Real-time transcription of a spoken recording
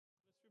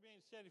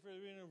Standing for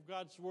the reading of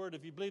God's Word.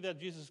 If you believe that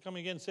Jesus is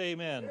coming again, say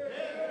amen. Amen.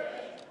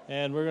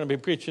 And we're going to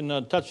be preaching,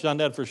 touched on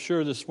that for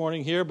sure this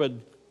morning here, but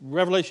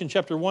Revelation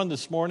chapter 1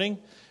 this morning.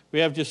 We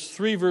have just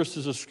 3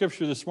 verses of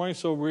Scripture this morning,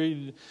 so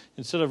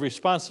instead of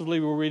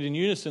responsively, we'll read in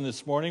unison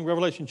this morning.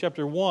 Revelation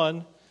chapter 1,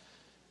 I'd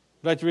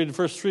like to read the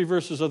first 3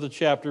 verses of the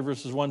chapter,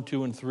 verses 1,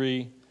 2, and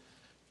 3.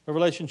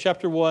 Revelation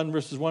chapter 1,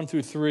 verses 1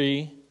 through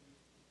 3.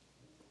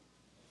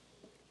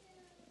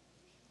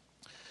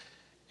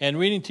 And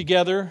reading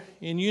together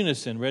in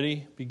unison.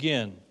 Ready?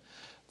 Begin.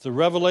 The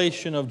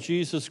revelation of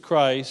Jesus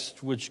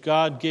Christ, which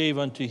God gave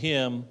unto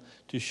him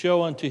to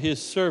show unto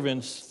his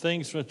servants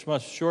things which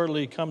must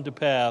shortly come to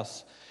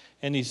pass.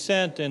 And he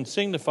sent and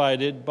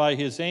signified it by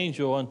his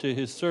angel unto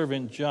his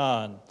servant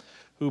John,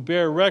 who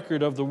bare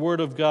record of the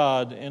word of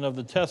God and of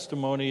the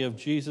testimony of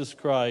Jesus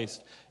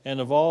Christ, and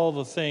of all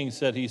the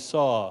things that he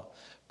saw.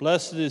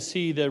 Blessed is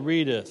he that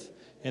readeth,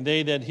 and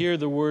they that hear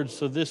the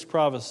words of this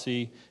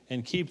prophecy,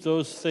 and keep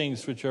those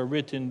things which are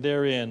written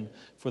therein,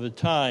 for the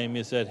time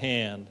is at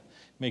hand.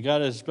 May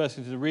God add his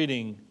blessing to the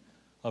reading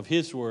of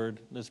his word.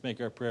 Let's make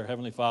our prayer.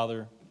 Heavenly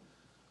Father,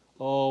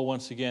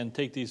 once again,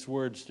 take these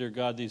words, dear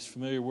God, these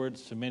familiar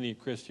words to many a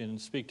Christian,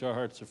 and speak to our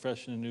hearts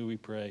afresh and anew, we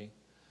pray.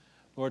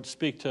 Lord,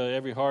 speak to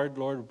every heart.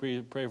 Lord,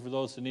 we pray for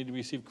those that need to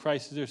receive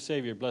Christ as their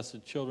Savior. Bless the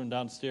children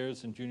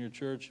downstairs in junior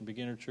church and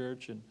beginner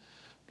church, and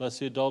bless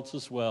the adults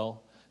as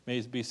well. May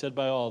it be said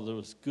by all that it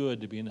was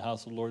good to be in the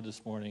house of the Lord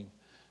this morning.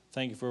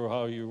 Thank you for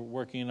how you're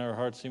working in our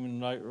hearts even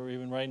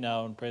right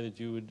now, and pray that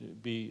you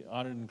would be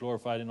honored and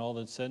glorified in all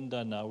that's said and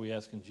done now. We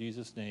ask in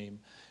Jesus' name,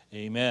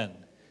 amen.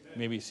 You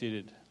may be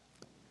seated.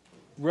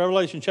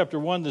 Revelation chapter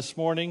 1 this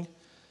morning,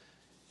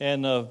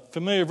 and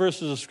familiar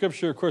verses of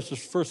Scripture, of course, the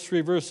first 3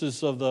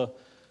 verses of the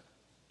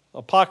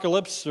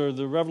Apocalypse, or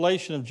the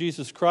revelation of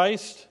Jesus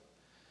Christ.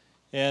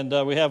 And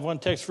we have one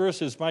text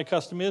verse, as my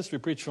custom is. We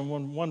preach from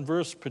one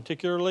verse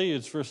particularly.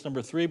 It's verse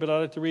number 3, but I'd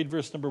like to read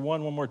verse number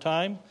 1 one more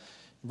time.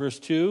 Verse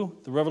 2,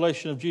 the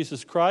revelation of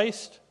Jesus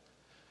Christ,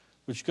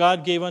 which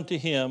God gave unto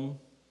him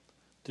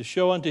to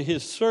show unto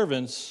his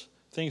servants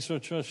things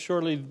which must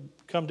shortly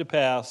come to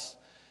pass.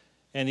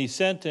 And he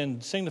sent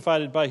and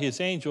signified it by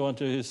his angel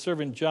unto his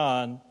servant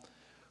John,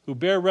 who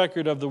bare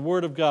record of the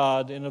word of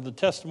God and of the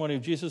testimony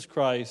of Jesus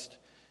Christ,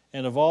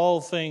 and of all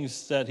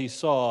things that he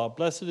saw.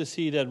 Blessed is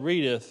he that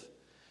readeth,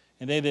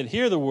 and they that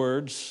hear the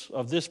words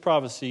of this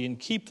prophecy, and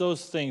keep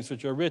those things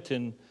which are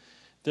written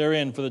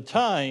therein, for the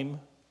time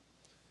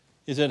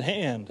is at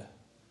hand.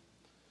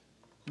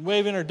 In way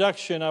of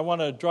introduction, I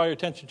want to draw your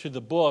attention to the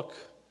book.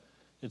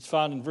 It's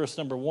found in verse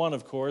number 1,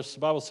 of course.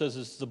 The Bible says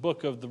it's the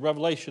book of the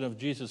revelation of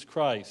Jesus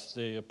Christ.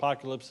 The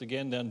Apocalypse,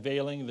 again, the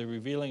unveiling, the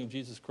revealing of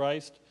Jesus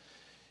Christ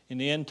in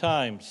the end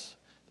times.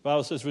 The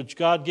Bible says, which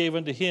God gave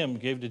unto him,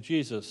 gave to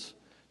Jesus,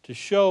 to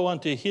show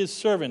unto his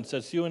servants,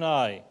 that's you and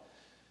I.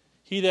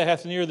 He that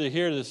hath an ear to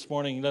hear this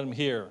morning, let him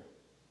hear.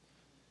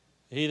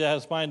 He that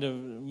has mind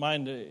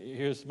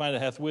hears mind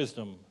that hath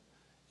wisdom.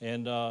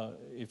 And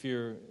if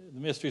the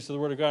mysteries of the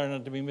Word of God are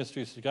not to be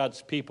mysteries to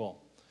God's people,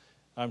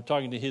 I'm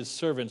talking to his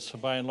servants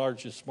by and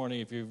large this morning.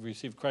 If you've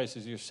received Christ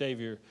as your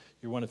Savior,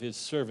 you're one of his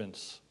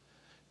servants.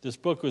 This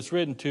book was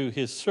written to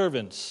his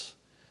servants,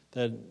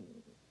 and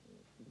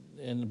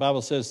the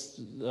Bible says,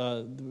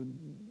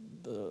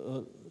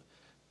 the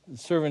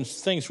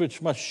servants, things which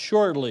must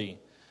shortly.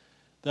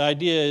 The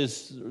idea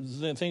is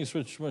the things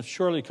which must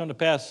surely come to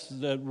pass,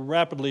 that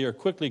rapidly or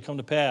quickly come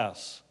to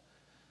pass.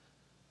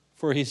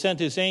 For he sent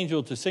his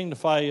angel to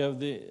signified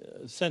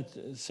it,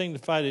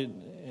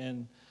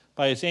 and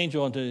by his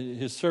angel unto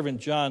his servant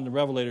John the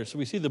Revelator. So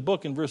we see the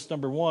book in verse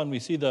number 1. We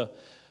see the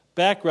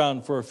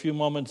background for a few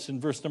moments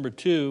in verse number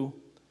 2.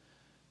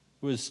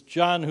 It was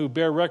John who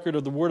bare record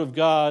of the word of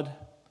God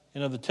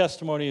and of the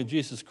testimony of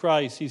Jesus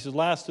Christ. He's the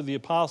last of the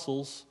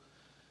apostles,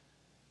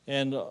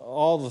 and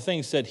all the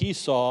things that he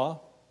saw.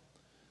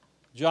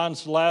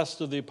 John's the last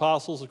of the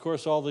apostles. Of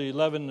course, all the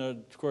 11,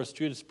 of course,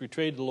 Judas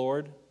betrayed the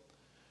Lord.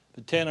 The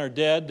 10 are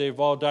dead. They've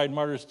all died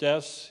martyrs'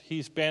 deaths.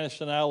 He's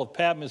banished in the Isle of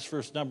Patmos,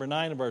 verse number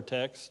 9 of our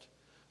text,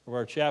 of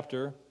our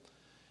chapter.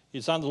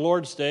 It's on the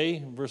Lord's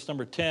Day, verse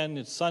number 10.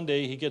 It's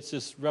Sunday. He gets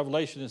this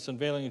revelation, this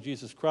unveiling of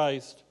Jesus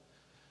Christ.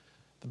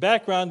 The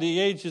background, the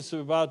age is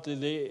about,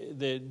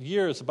 the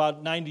year is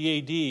about 90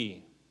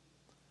 A.D.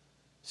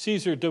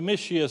 Caesar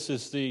Domitius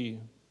is the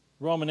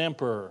Roman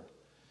emperor.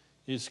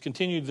 He's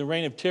continued the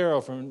reign of terror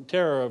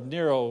of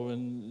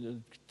Nero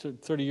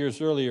 30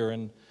 years earlier,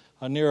 and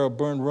Nero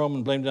burned Rome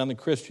and blamed it on the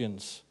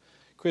Christians.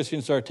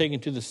 Christians are taken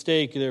to the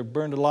stake. They're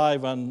burned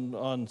alive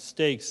on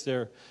stakes.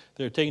 They're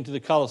taken to the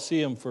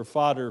Colosseum for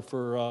fodder,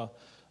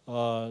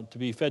 to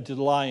be fed to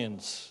the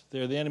lions.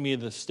 They're the enemy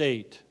of the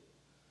state.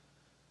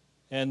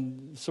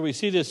 And so we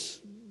see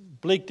this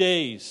bleak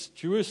days.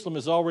 Jerusalem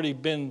has already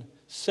been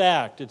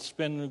sacked. It's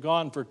been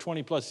gone for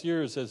 20 plus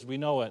years as we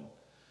know it.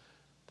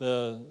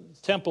 The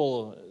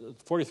temple,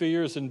 43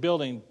 years in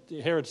building,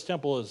 Herod's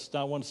temple is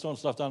not one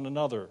stone's left on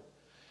another.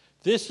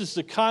 This is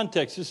the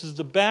context, this is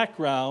the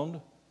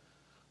background,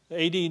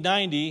 AD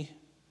 90,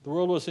 The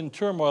world was in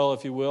turmoil,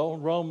 if you will.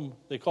 Rome,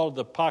 they called it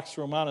the Pax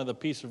Romana, the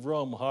peace of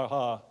Rome,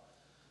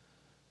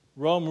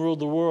 Rome ruled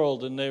the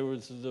world, and there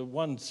was the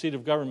one seat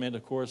of government,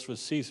 of course, was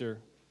Caesar,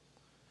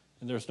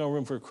 and there was no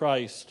room for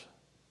Christ.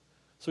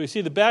 So we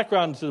see the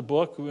background to the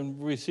book, and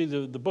we see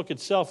the book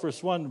itself,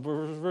 verse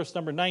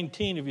number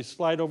 19, if you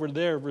slide over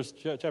there,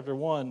 chapter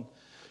 1,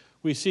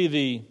 we see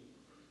the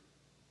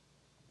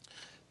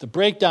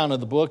breakdown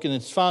of the book, and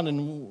it's found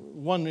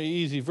in one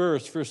easy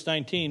verse, verse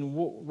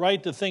 19.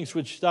 Write the things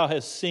which thou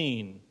hast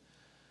seen.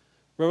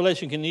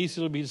 Revelation can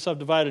easily be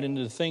subdivided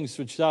into the things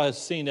which thou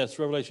hast seen. That's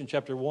Revelation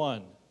chapter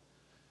 1.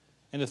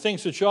 And the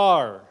things which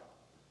are,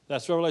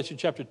 that's Revelation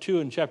chapter 2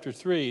 and chapter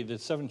 3, the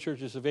 7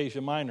 churches of Asia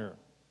Minor.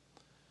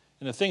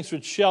 And the things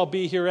which shall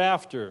be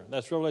hereafter,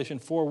 that's Revelation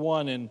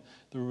 4:1 and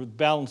the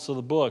balance of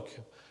the book.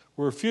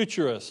 We're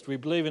futurists. We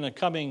believe in a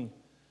coming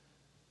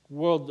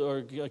world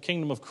or a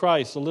kingdom of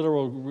Christ, the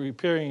literal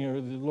appearing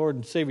of the Lord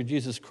and Savior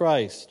Jesus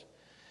Christ.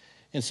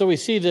 And so we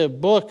see the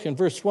book in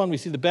verse 1, we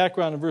see the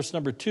background in verse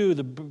number 2,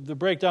 the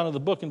breakdown of the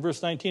book in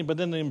verse 19, but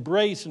then the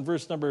embrace in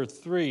verse number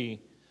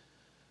 3.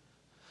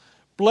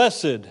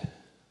 Blessed.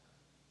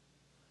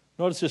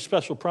 Notice this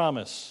special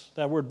promise.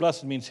 That word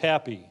blessed means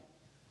happy.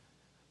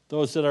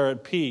 Those that are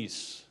at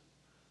peace,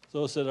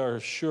 those that are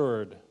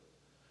assured,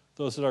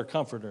 those that are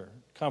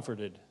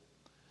comforted.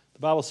 The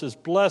Bible says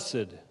blessed.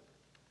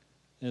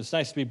 And it's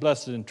nice to be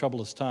blessed in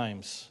troublous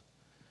times.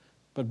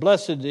 But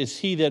blessed is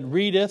he that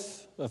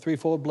readeth, a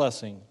threefold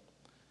blessing,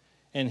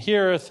 and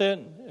heareth it,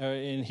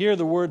 and hear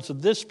the words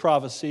of this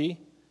prophecy,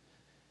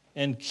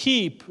 and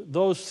keep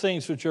those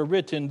things which are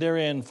written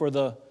therein, for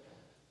the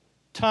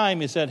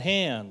time is at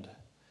hand.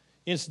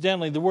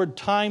 Incidentally, the word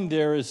time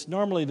there is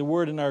normally the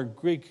word in our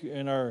Greek,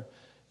 in our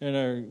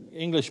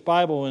English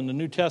Bible in the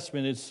New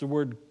Testament. It's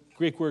the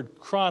Greek word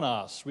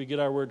chronos. We get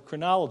our word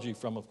chronology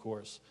from, of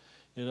course.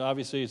 And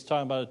obviously, it's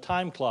talking about a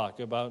time clock,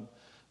 about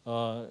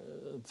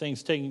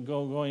things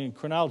going in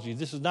chronology.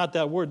 This is not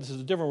that word. This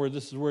is a different word.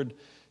 This is the word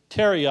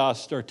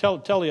terios, or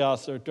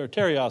teleos, or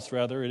terios,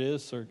 rather, it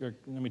is. Or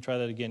let me try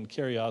that again,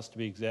 kyrios to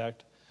be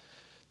exact.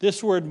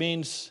 This word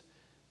means,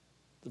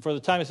 for the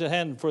time is at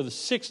hand, for the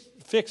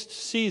fixed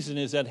season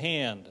is at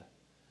hand.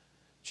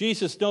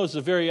 Jesus knows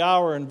the very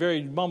hour and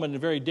very moment and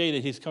very day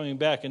that he's coming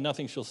back, and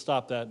nothing shall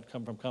stop that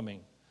from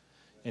coming.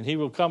 And he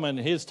will come in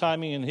his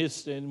timing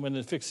and when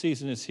the fixed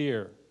season is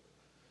here.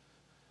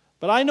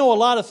 But I know a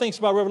lot of things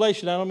about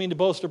Revelation. I don't mean to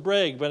boast or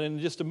brag, but in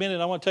just a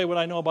minute I want to tell you what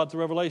I know about the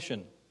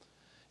Revelation.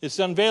 It's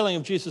the unveiling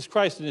of Jesus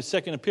Christ in his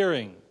second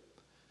appearing.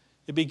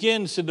 It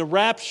begins in the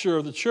rapture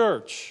of the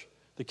church,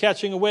 the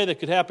catching away that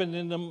could happen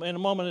in a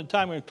moment in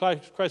time when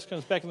Christ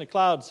comes back in the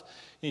clouds.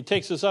 And he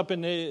takes us up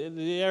in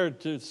the air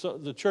to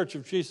the church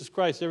of Jesus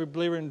Christ, every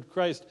believer in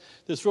Christ.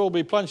 This world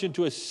will be plunged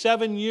into a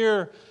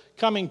 7-year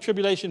coming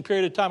tribulation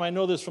period of time. I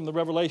know this from the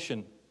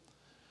Revelation.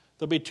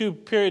 There'll be 2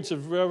 periods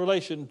of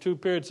revelation, 2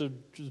 periods of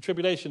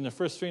tribulation, the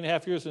first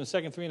 3.5 years and the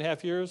second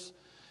 3.5 years.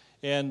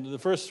 And the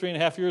first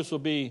 3.5 years will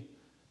be,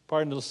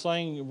 pardon the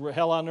slang,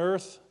 hell on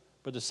earth.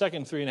 But the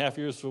second 3.5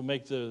 years will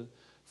make the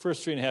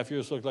first 3.5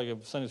 years look like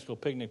a Sunday school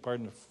picnic,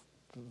 pardon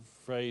the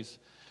phrase.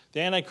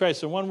 The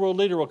Antichrist, the one world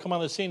leader, will come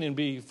on the scene and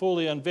be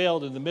fully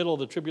unveiled in the middle of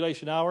the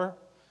tribulation hour.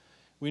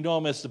 We know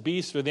him as the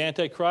beast or the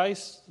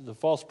Antichrist, the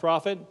false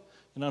prophet.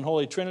 An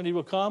unholy trinity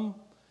will come,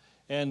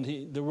 and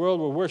the world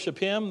will worship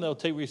him. They'll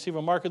receive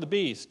a mark of the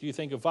beast. Do you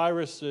think a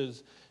virus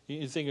is,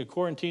 you think a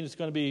quarantine is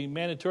going to be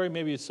mandatory?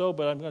 Maybe it's so,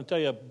 but I'm going to tell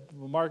you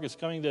a mark is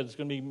coming that it's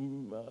going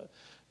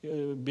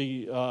to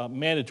be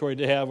mandatory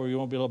to have, or you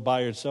won't be able to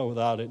buy or sell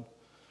without it.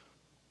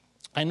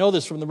 I know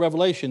this from the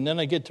Revelation. Then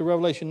I get to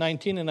Revelation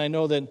 19, and I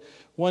know that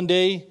one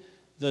day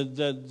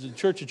the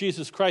Church of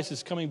Jesus Christ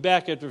is coming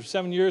back after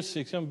 7 years.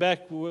 He's coming back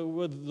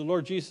with the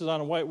Lord Jesus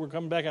on we're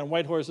coming back on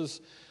white horses.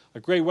 A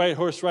great white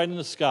horse riding in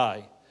the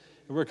sky.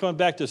 And we're coming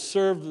back to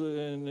serve,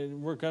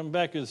 and we're coming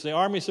back as the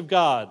armies of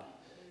God.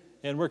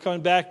 And we're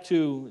coming back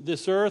to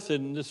this earth,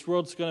 and this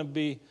world's going to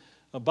be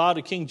bow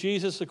to King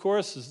Jesus, of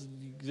course.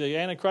 The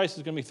Antichrist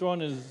is going to be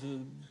thrown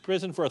in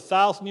prison for a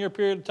 1,000-year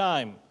period of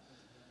time.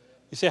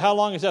 You say, how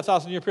long is that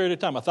 1,000-year period of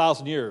time?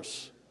 1,000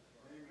 years.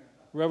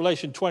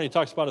 Revelation 20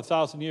 talks about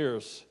 1,000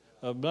 years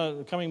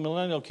of coming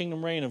millennial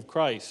kingdom reign of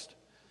Christ.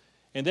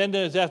 And then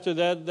after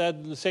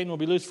that Satan will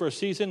be loosed for a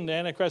season. The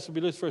Antichrist will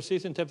be loosed for a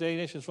season, tempt the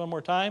nations one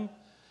more time.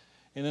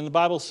 And then the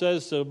Bible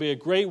says there will be a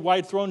great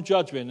white throne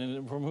judgment,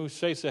 and from whose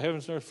face the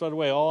heavens and earth fled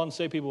away. All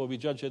unsaved people will be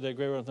judged at that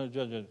great white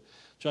throne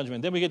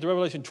judgment. Then we get to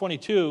Revelation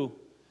 22,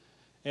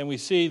 and we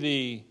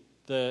see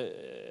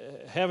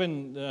the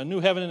heaven, a new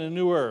heaven and a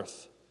new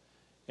earth.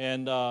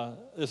 And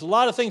there's a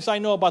lot of things I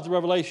know about the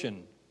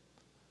Revelation.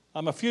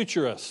 I'm a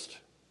futurist,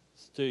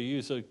 to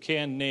use a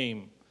canned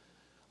name.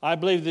 I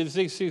believe that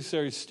these things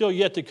are still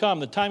yet to come.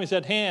 The time is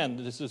at hand.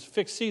 This is a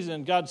fixed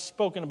season God's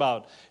spoken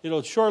about.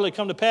 It'll surely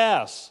come to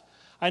pass.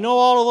 I know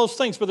all of those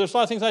things, but there's a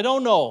lot of things I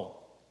don't know.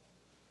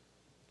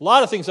 A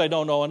lot of things I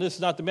don't know, and this is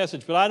not the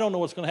message, but I don't know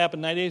what's going to happen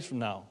 9 days from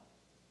now.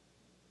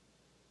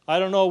 I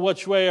don't know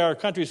which way our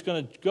country is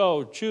going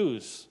to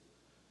choose.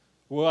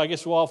 Well, I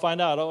guess we'll all find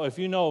out. Oh, if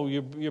you know,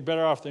 you're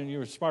better off than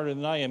you're smarter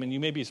than I am, and you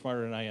may be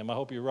smarter than I am. I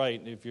hope you're right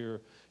if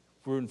you're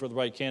rooting for the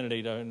right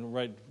candidate and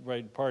the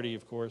right party,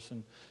 of course,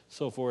 and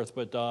so forth.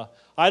 But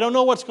I don't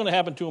know what's going to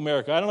happen to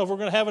America. I don't know if we're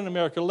going to have an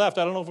America left.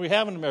 I don't know if we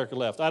have an America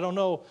left. I don't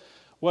know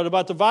what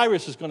about the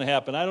virus is going to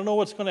happen. I don't know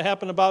what's going to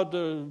happen about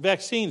the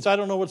vaccines. I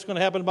don't know what's going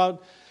to happen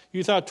about,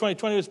 you thought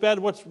 2020 was bad.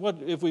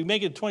 What if we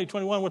make it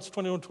 2021, what's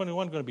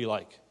 2021 going to be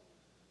like?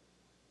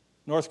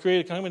 North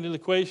Korea coming into the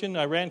equation,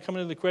 Iran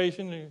coming into the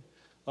equation,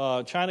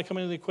 China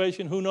coming into the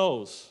equation, who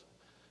knows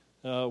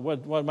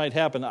what might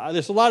happen.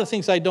 There's a lot of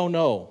things I don't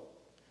know.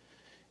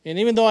 And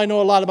even though I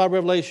know a lot about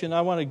Revelation,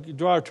 I want to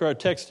draw to our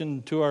text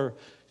into our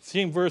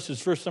theme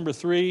verses, verse number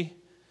 3.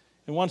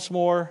 And once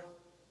more,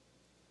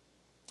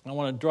 I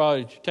want to draw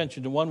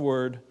attention to one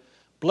word.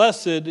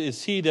 Blessed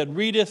is he that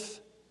readeth,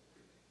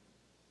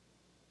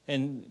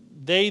 and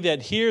they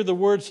that hear the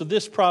words of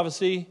this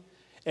prophecy,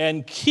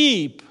 and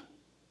keep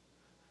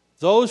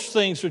those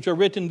things which are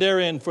written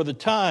therein, for the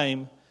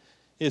time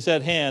is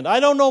at hand. I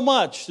don't know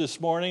much this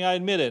morning, I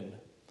admit it.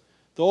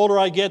 The older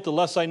I get, the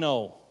less I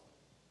know.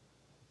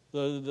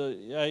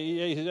 I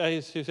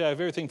used to have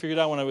everything figured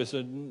out when I was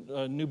a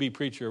newbie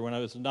preacher, when I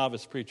was a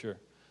novice preacher.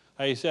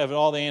 I used to have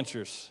all the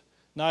answers.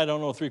 Now I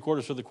don't know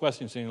 3/4 of the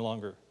questions any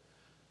longer.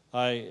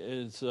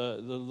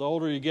 The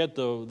older you get,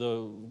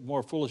 the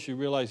more foolish you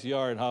realize you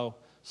are, and how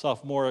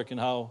sophomoric and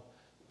how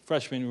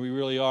freshman we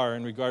really are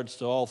in regards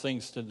to all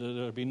things that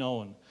are be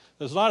known.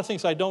 There's a lot of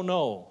things I don't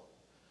know,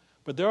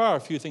 but there are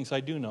a few things I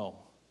do know.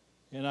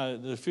 And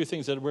there's a few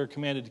things that we're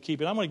commanded to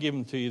keep. And I'm going to give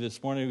them to you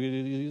this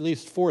morning, at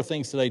least 4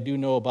 things that I do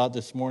know about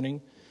this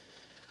morning.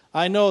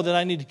 I know that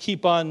I need to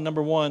keep on,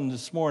 number 1,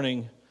 this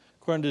morning,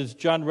 according to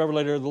John the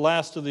Revelator, the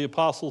last of the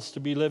apostles to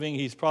be living.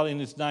 He's probably in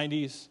his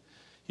 90s.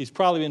 He's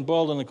probably been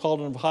boiled in a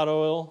cauldron of hot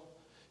oil.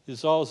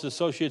 All his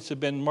associates have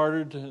been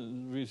martyred,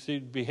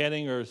 received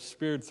beheading, or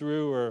speared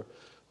through, or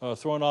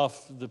thrown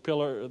off the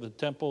pillar, the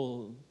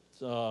temple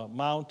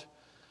mount.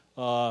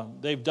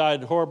 They've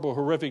died horrible,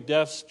 horrific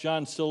deaths.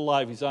 John's still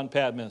alive. He's on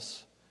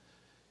Patmos.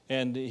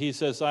 And he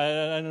says,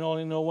 I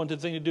only know one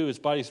thing to do. His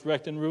body's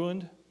wrecked and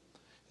ruined.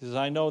 He says,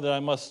 I know that I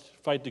must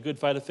fight the good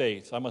fight of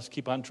faith. I must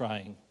keep on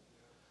trying.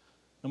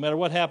 No matter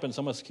what happens,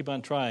 I must keep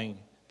on trying.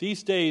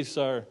 These days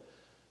are,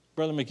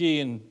 Brother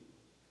McGee and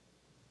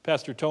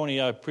Pastor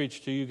Tony, I've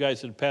preached to you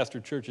guys at pastor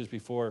churches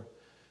before.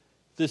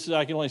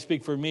 I can only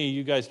speak for me.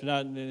 You guys do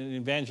not in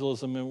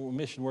evangelism and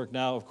mission work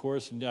now, of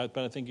course, but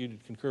I think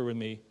you'd concur with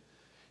me.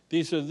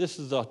 This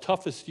is the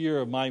toughest year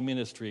of my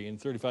ministry in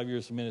 35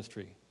 years of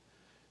ministry.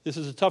 This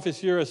is the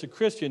toughest year as a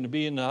Christian to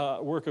be in the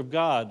work of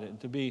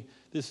God.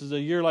 This is a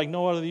year like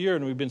no other year,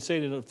 and we've been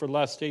saying it for the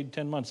last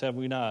 8-10 months, have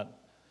we not?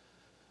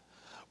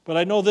 But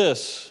I know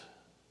this.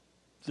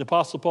 The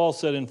Apostle Paul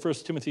said in 1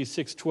 Timothy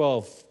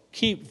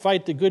 6:12,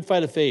 fight the good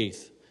fight of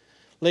faith.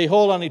 Lay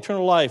hold on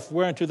eternal life,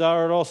 whereunto thou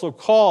art also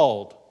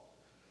called,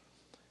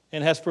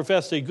 and hast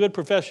professed a good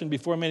profession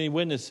before many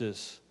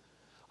witnesses.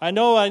 I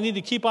know I need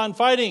to keep on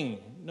fighting,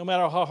 no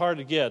matter how hard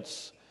it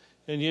gets.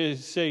 And you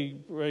say,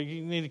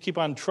 you need to keep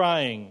on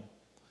trying.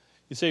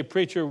 You say,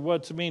 preacher,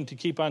 what's it mean to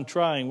keep on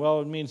trying? Well,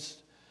 it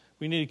means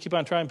we need to keep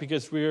on trying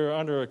because we are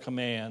under a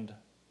command.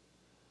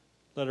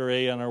 Letter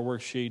A on our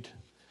worksheet.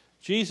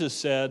 Jesus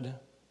said,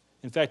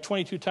 in fact,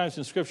 22 times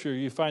in Scripture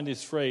you find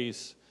this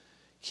phrase,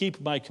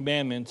 keep my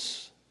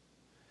commandments.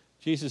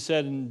 Jesus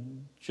said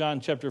in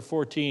John chapter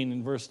 14,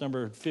 in verse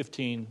number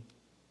 15,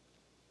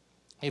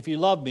 if you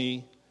love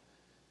me,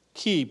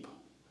 keep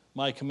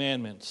my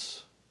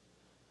commandments.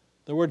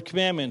 The word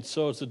commandments,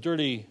 so it's a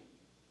dirty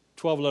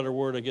 12-letter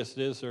word, I guess it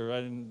is,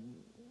 or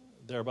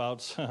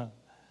thereabouts.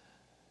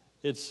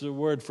 It's a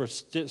word for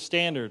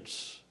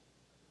standards,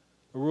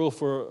 a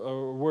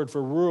word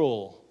for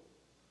rule,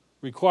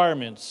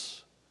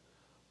 requirements.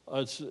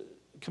 It's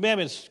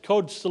commandments,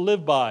 codes to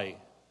live by,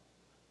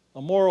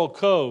 a moral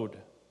code,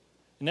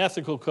 an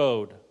ethical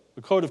code,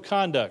 a code of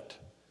conduct.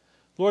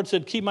 The Lord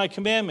said, keep my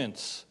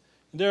commandments.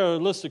 And there are a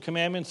list of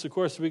commandments, of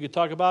course, we could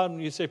talk about.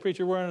 And you say,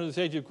 preacher, we're under this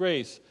age of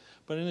grace.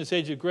 But in this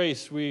age of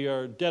grace, we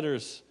are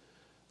debtors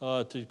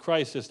to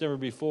Christ as never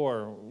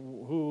before.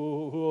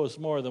 Who owes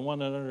more, the one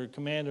that under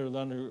command or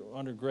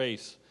under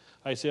grace?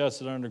 I say us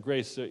that are under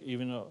grace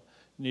even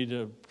need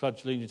to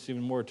pledge allegiance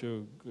even more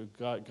to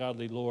a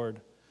godly Lord.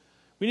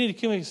 We need to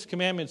keep his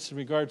commandments in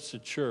regards to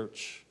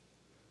church.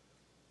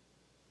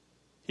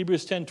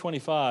 Hebrews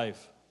 10:25,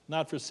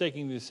 not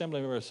forsaking the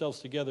assembling of ourselves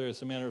together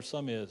as the manner of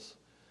some is,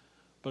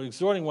 but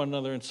exhorting one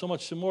another, and so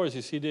much the more as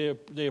you see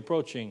day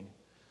approaching.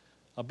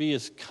 I'll be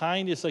as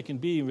kind as I can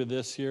be with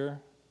this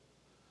here.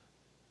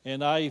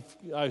 And I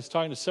was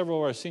talking to several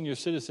of our senior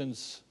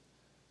citizens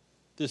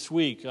this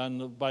week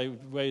by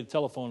way of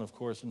telephone, of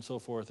course, and so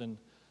forth. And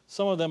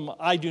some of them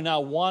I do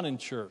not want in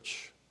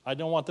church. I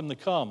don't want them to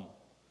come.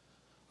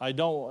 They're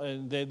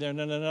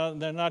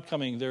not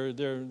coming.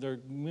 Their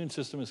immune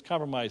system is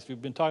compromised.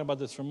 We've been talking about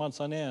this for months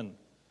on end.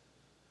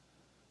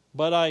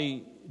 But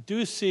I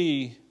do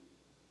see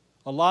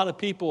a lot of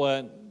people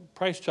at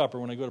Price Chopper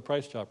when I go to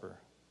Price Chopper.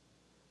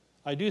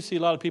 I do see a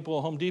lot of people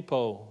at Home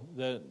Depot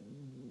that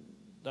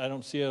I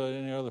don't see it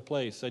any other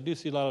place. I do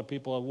see a lot of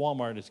people at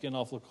Walmart. It's getting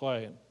awful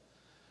quiet.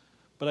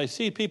 But I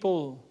see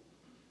people,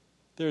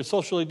 they're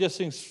socially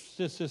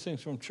distancing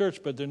from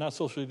church, but they're not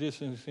socially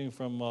distancing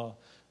from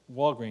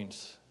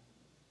Walgreens.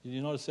 Did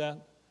you notice that?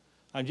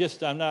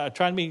 I'm not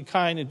trying to be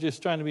kind and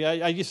just trying to be,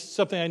 I just,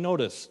 something I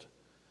noticed.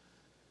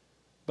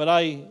 But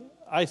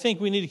I think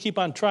we need to keep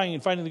on trying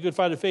and fighting the good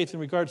fight of faith in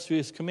regards to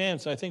his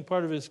commands. I think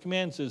part of his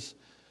commands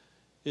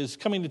is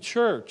coming to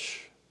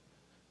church.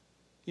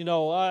 You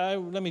know,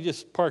 let me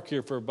just park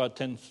here for about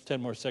 10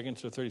 more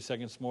seconds or 30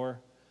 seconds more.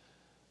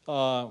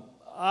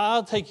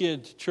 I'll take you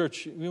to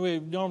church. We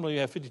normally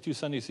have 52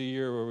 Sundays a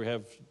year where we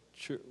have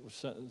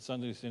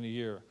Sundays in a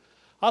year.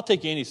 I'll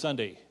take you any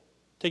Sunday.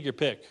 Take your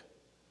pick.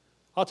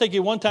 I'll take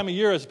you one time a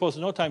year as opposed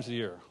to no times a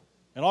year.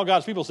 And all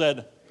God's people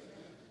said,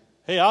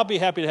 hey, I'll be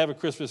happy to have a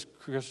Christmas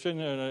Christian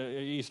and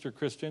an Easter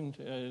Christian.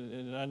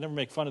 And I never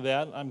make fun of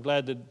that. I'm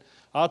glad that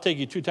I'll take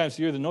you 2 times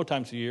a year than no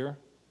times a year.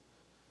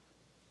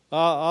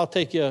 I'll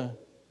take you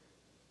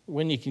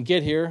when you can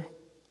get here.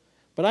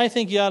 But I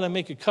think you ought to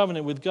make a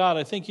covenant with God.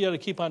 I think you ought to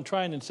keep on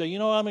trying and say, you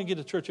know, I'm going to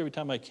get to church every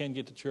time I can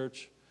get to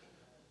church.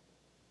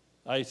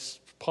 I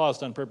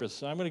paused on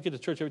purpose. I'm going to get to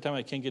church every time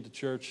I can get to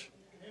church.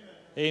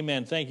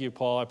 Amen. Thank you,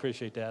 Paul. I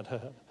appreciate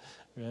that.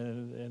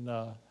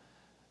 and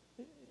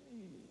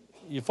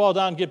you fall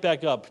down, get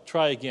back up.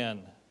 Try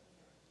again.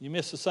 You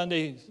miss a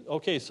Sunday,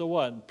 okay, so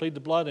what? Plead the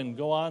blood and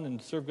go on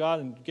and serve God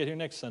and get here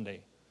next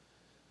Sunday.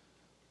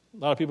 A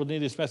lot of people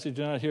need this message.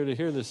 They're not here to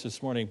hear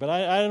this morning. But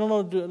I don't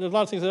know. There's a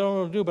lot of things I don't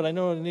know to do, but I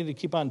know I need to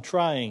keep on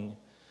trying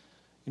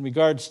in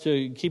regards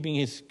to keeping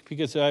his,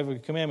 because I have a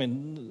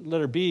commandment,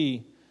 letter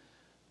B.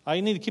 I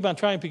need to keep on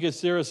trying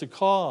because there is a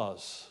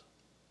cause.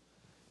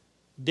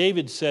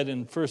 David said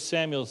in 1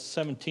 Samuel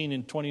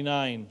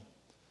 17:29,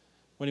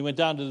 when he went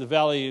down to the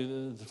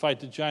valley to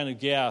fight the giant of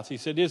Gath, he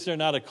said, is there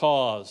not a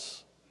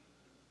cause?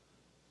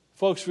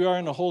 Folks, we are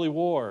in a holy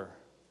war.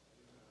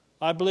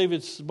 I believe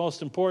it's the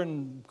most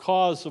important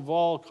cause of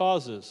all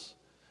causes.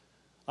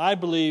 I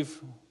believe,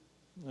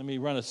 let me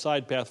run a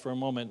side path for a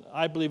moment.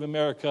 I believe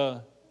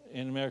America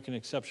and American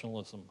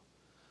exceptionalism.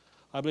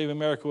 I believe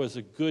America was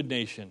a good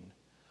nation.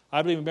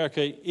 I believe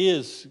America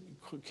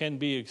can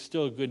be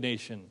still a good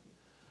nation.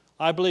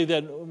 I believe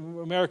that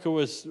America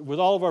was, with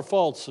all of our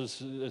faults,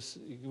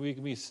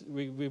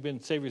 we've been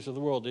saviors of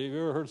the world. Have you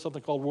ever heard of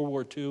something called World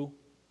War II? You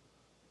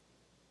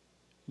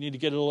need to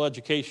get a little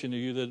education to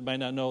you that might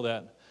not know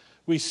that.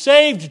 We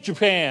saved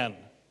Japan.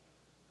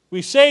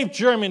 We saved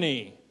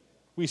Germany.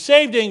 We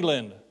saved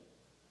England.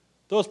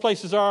 Those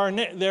places are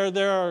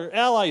our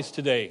allies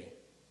today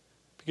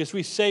because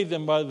we saved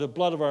them by the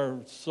blood of our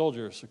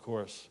soldiers, of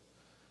course.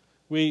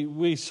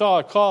 We saw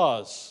a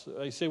cause.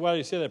 I say, why do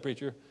you say that,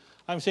 preacher?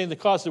 I'm saying the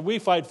cause that we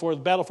fight for,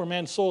 the battle for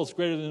man's soul, is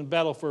greater than the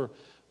battle for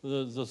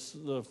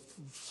the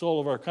soul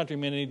of our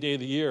countrymen any day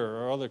of the year,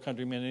 or other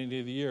countrymen any day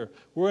of the year.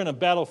 We're in a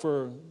battle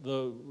for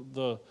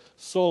the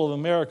soul of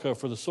America,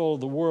 for the soul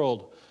of the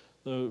world,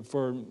 we're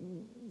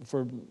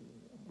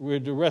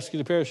to rescue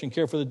the perishing,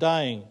 care for the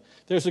dying.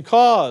 There's a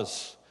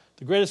cause,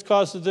 the greatest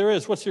cause that there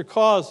is. What's your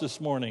cause this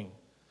morning?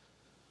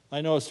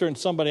 I know a certain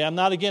somebody. I'm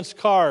not against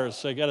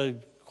cars. I got to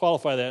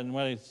qualify that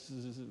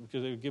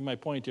because I give my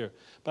point here.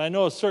 But I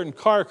know a certain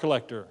car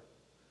collector.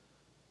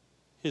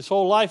 His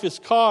whole life is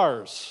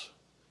cars.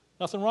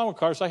 Nothing wrong with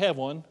cars. I have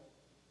one.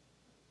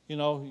 You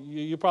know,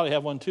 you probably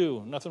have one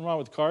too. Nothing wrong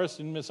with cars.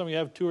 And some of you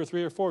have 2 or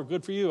 3 or 4.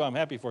 Good for you. I'm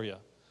happy for you.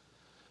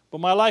 But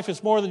my life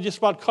is more than just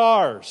about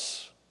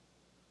cars.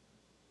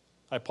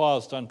 I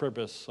paused on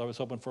purpose. I was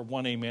hoping for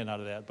one amen out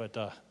of that. But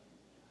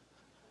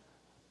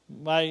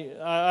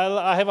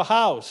I have a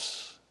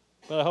house.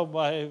 But I hope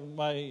I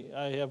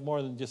have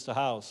more than just a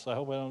house. I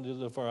hope I don't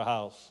live for a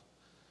house.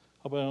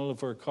 I hope I don't live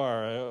for a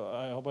car.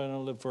 I hope I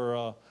don't live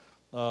for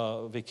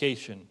a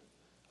vacation.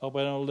 I hope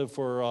I don't live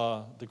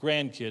for the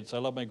grandkids. I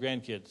love my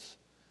grandkids.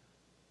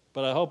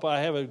 But I hope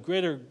I have a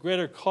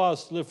greater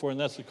cause to live for, and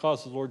that's the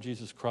cause of the Lord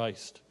Jesus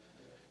Christ.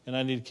 And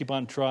I need to keep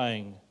on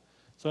trying.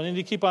 So I need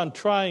to keep on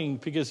trying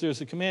because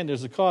there's a command,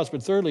 there's a cause,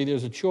 but thirdly,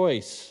 there's a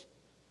choice.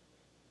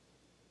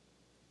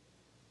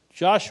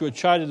 Joshua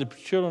chided the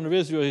children of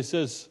Israel. He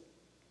says,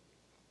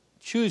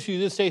 choose you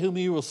this day whom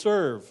you will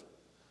serve.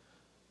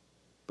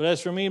 But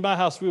as for me and my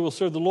house, we will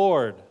serve the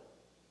Lord.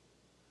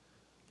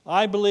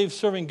 I believe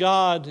serving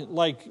God,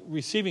 like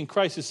receiving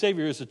Christ as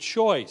Savior, is a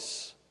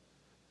choice.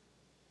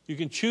 You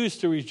can choose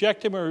to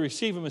reject Him or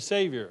receive Him as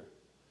Savior.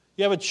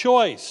 You have a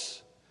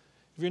choice.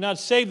 If you're not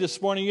saved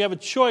this morning, you have a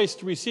choice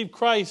to receive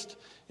Christ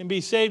and be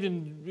saved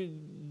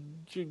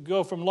and to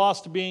go from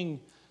lost to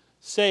being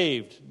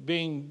saved.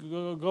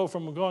 Go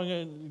from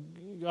going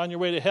on your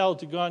way to hell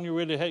to go on your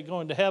way to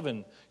going to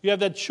heaven. You have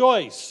that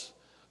choice.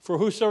 For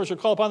whosoever shall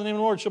call upon the name of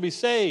the Lord shall be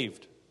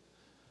saved.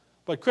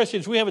 But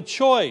Christians, we have a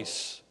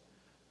choice.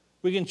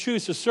 We can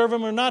choose to serve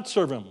Him or not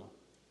serve Him.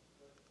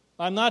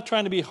 I'm not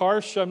trying to be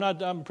harsh.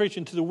 I'm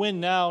preaching to the wind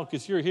now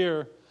because you're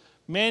here.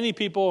 Many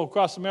people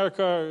across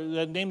America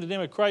that named the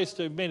name of Christ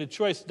have made a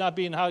choice to not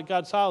be in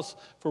God's house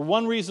for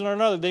one reason or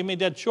another. They made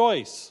that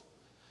choice.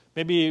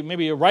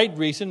 Maybe a right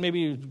reason,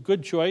 maybe a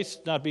good choice,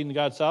 not being in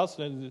God's house,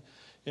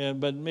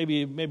 but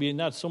maybe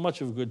not so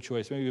much of a good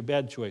choice, maybe a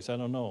bad choice, I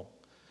don't know.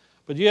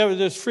 But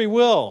there's free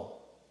will.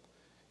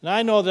 And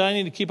I know that I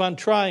need to keep on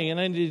trying, and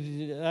I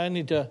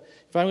need to,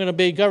 if I'm going to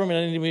obey government,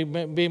 I need to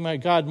obey my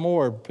God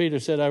more. Peter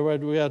said,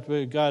 we have to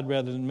obey God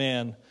rather than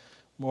man,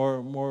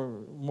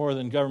 more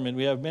than government.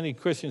 We have many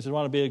Christians that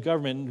want to obey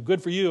government.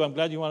 Good for you. I'm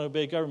glad you want to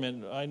obey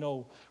government. I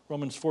know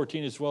Romans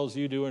 14 as well as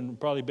you do, and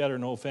probably better,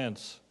 no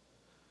offense.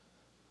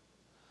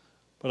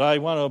 But I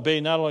want to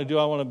obey, not only do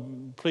I want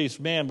to please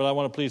man, but I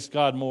want to please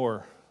God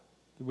more.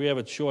 We have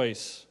a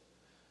choice.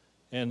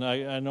 And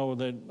I know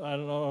that, I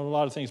don't know a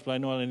lot of things, but I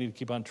know I need to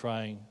keep on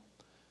trying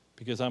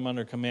because I'm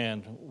under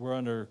command.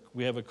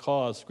 We have a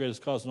cause, the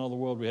greatest cause in all the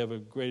world. We have a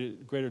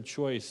greater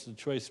choice, the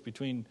choice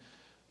between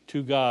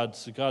two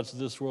gods, the gods of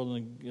this world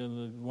and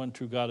the one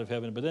true God of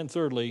heaven. But then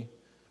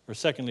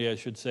secondly, I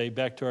should say,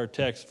 back to our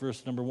text,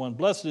 verse number 1,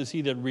 blessed is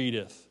he that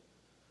readeth.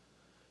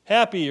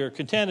 Happy or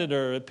contented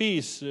or at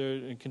peace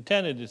or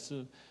contented is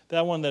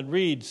that one that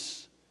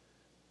reads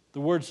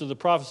the words of the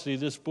prophecy of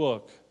this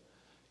book.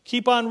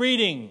 Keep on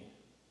reading.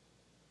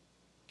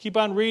 Keep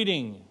on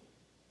reading.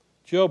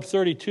 Job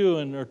 23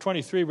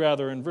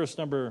 in verse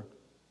number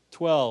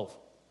 12.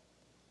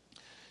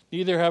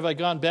 Neither have I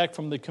gone back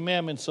from the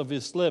commandments of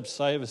his lips.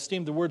 I have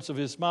esteemed the words of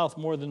his mouth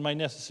more than my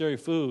necessary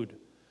food.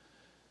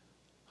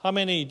 How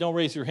many, don't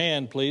raise your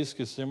hand, please,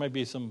 because there might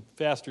be some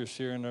fasters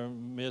here in our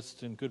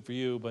midst, and good for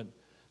you, but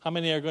how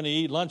many are going to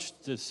eat lunch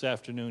this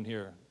afternoon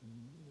here?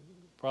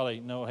 Probably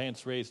no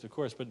hands raised, of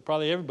course, but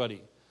probably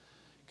everybody,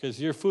 because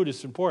your food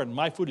is important.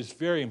 My food is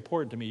very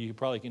important to me. You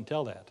probably can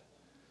tell that.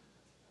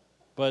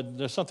 But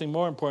there's something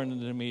more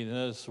important to me, and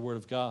that is the Word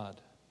of God.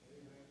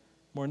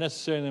 More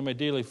necessary than my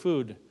daily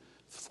food.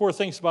 4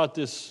 things about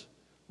this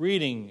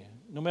reading.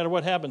 No matter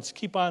what happens,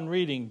 keep on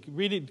reading.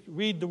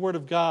 Read the Word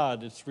of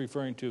God it's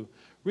referring to.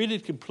 Read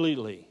it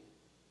completely.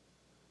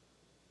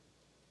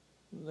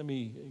 Let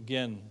me,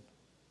 again,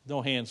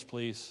 no hands,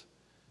 please.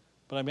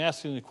 But I'm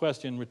asking the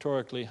question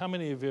rhetorically. How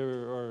many of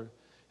you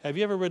have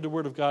you ever read the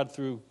Word of God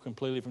through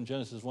completely from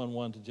Genesis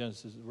 1:1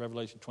 to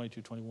Revelation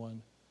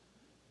 22:21?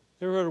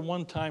 Ever read it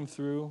one time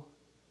through?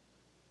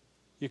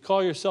 You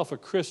call yourself a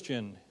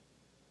Christian.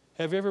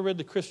 Have you ever read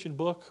the Christian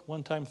book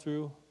one time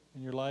through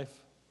in your life?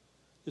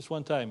 Just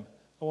one time.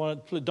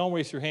 Don't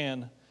raise your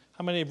hand.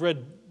 How many have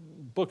read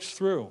books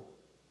through?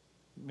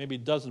 Maybe a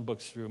dozen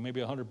books through,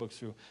 maybe 100 books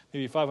through,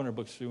 maybe 500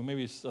 books through,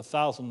 maybe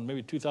 1,000,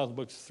 maybe 2,000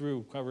 books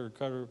through, cover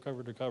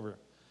to cover.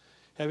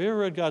 Have you ever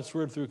read God's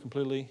Word through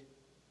completely?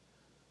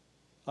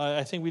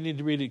 I think we need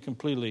to read it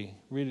completely,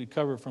 read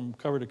it from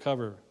cover to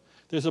cover.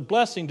 There's a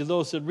blessing to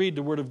those that read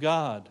the Word of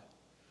God.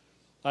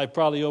 I've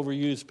probably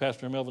overused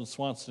Pastor Melvin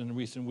Swanson in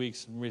recent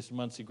weeks and recent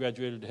months. He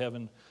graduated to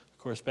heaven, of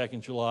course, back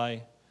in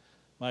July.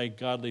 My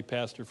godly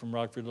pastor from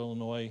Rockford,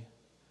 Illinois.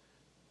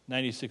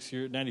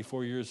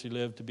 94 years he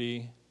lived to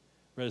be.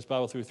 Read his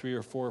Bible through 300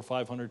 or 400 or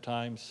 500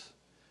 times.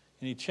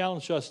 And he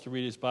challenged us to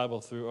read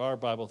our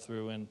Bible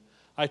through. And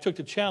I took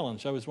the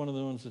challenge. I was one of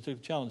the ones that took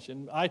the challenge.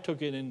 And I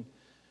took it in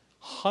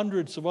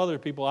hundreds of other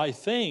people. I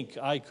think,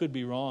 I could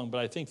be wrong, but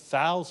I think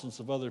thousands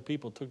of other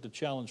people took the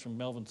challenge from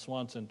Melvin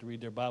Swanson to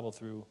read their Bible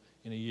through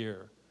in a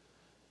year.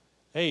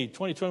 Hey,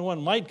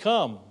 2021 might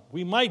come.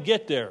 We might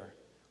get there.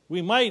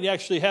 We might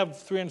actually have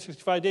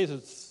 365 days of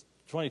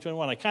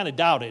 2021. I kind of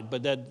doubt it,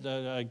 but that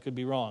I could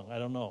be wrong. I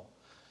don't know.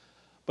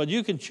 But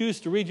you can choose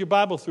to read your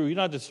Bible through. You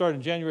don't have to start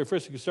on January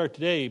 1st. You can start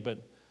today, but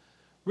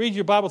read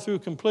your Bible through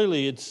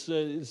completely. It's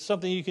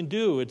something you can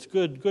do. It's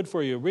good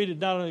for you. Read it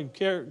not only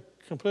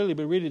completely,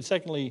 but read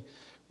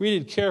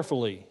it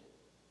carefully.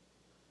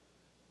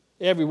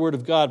 Every word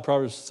of God,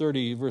 Proverbs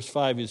 30, verse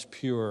 5, is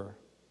pure.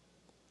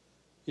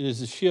 It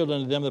is a shield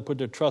unto them that put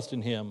their trust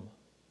in him.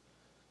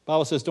 The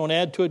Bible says, don't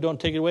add to it, don't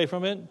take it away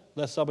from it,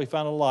 lest thou be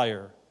found a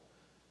liar.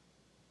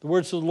 The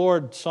words of the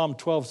Lord, Psalm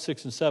 12,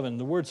 6 and 7,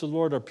 the words of the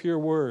Lord are pure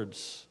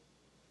words.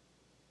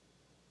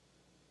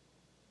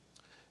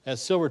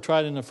 As silver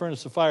tried in the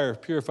furnace of fire,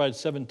 purified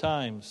 7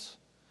 times.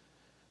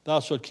 Thou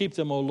shalt keep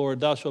them, O Lord,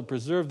 thou shalt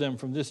preserve them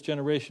from this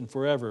generation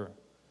forever.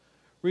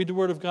 Read the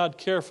Word of God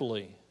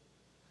carefully.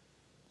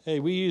 Hey,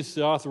 we use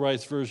the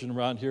Authorized Version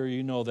around here.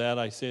 You know that.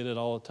 I say that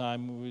all the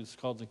time. It's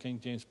called the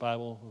King James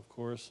Bible, of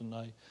course, and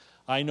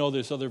I know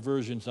there's other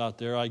versions out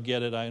there. I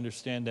get it. I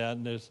understand that.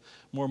 And there's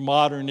more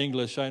modern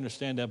English. I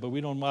understand that. But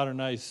we don't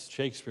modernize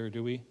Shakespeare,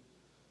 do we?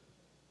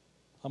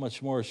 How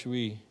much more should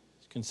we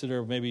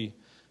consider maybe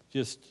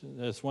just,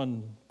 as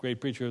one great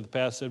preacher of the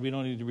past said, we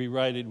don't need to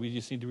rewrite it. We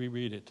just need to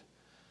reread it.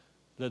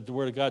 Let the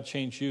Word of God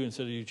change you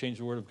instead of you change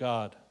the Word of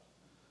God.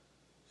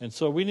 And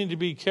so we need to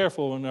be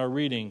careful in our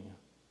reading.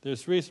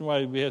 There's a reason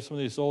why we have some of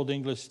these old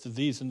English, to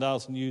these and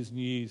thous and yous and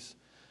ye's.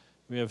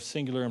 We have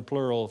singular and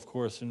plural, of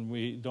course, and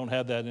we don't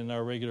have that in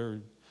our regular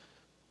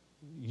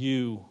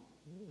you.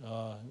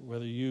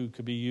 Whether you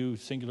could be you,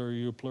 singular, or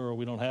you, plural,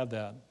 we don't have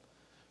that.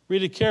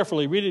 Read it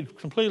carefully, read it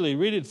completely,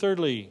 read it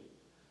thirdly.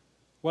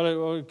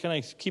 What can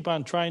I keep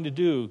on trying to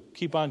do?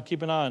 Keep on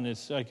keeping on.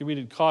 I can read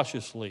it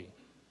cautiously.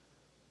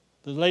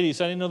 The ladies,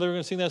 I didn't know they were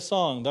going to sing that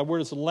song. Thy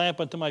word is a lamp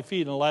unto my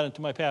feet and a light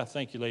unto my path.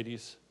 Thank you,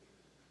 ladies.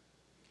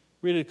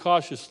 Read it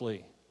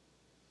cautiously.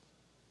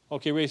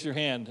 Okay, raise your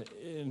hand.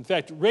 In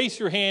fact, raise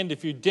your hand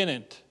if you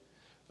didn't.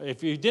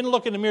 If you didn't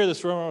look in the mirror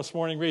this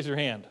morning, raise your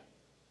hand.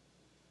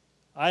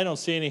 I don't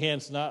see any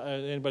hands, not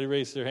anybody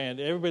raised their hand.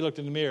 Everybody looked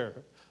in the mirror.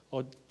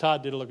 Oh,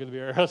 Todd did look in the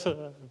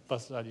mirror.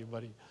 Busted on you,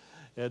 buddy.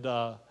 And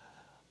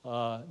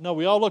no,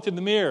 we all looked in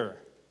the mirror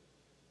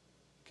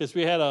because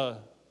we had a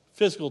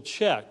physical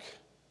check.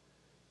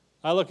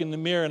 I look in the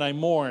mirror and I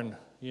mourn,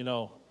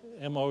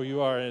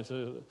 M-O-U-R,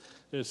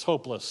 it's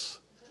hopeless.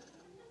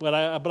 But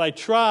I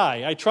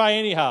try. I try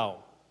anyhow.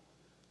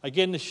 I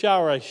get in the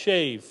shower, I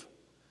shave.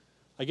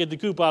 I get the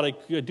goop out, I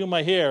do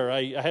my hair.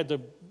 I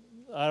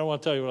don't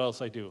want to tell you what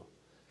else I do.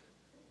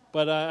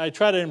 But I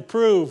try to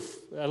improve.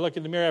 I look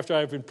in the mirror after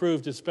I've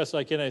improved as best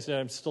I can. I say,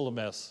 I'm still a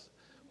mess.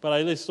 But I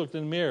at least looked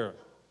in the mirror.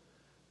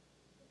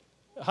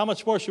 How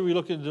much more should we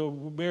look in the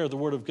mirror of the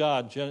Word of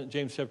God,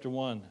 James chapter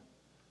 1?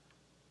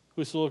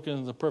 Who's looking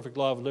at the perfect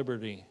law of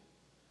liberty?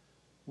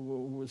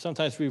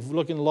 Sometimes we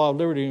look in the law of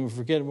liberty and we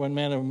forget what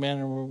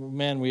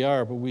man we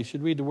are, but we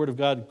should read the Word of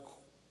God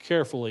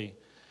carefully.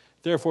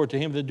 Therefore, to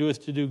him that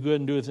doeth to do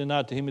good and doeth it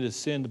not, to him it is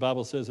sin, the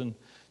Bible says in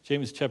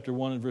James chapter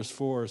 1 and verse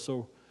 4.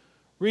 So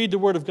read the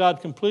Word of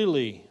God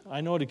completely. I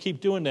know to keep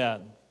doing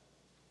that.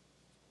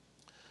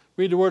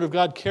 Read the Word of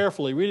God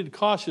carefully. Read it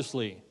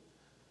cautiously.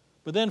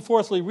 But then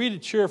fourthly, read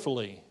it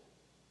cheerfully.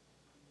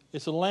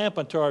 It's a lamp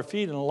unto our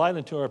feet and a light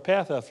unto our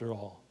path after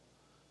all.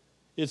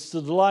 It's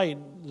the delight,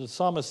 the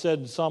psalmist said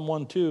in Psalm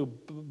 1:2,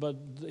 but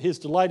his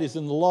delight is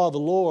in the law of the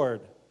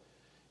Lord,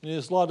 and in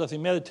his law doth he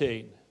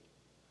meditate.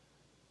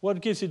 What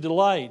gives you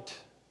delight?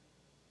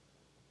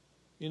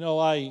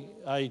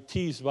 I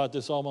tease about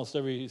this almost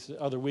every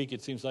other week.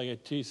 It seems like I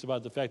tease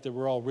about the fact that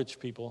we're all rich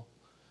people.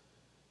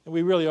 And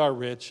we really are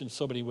rich in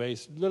so many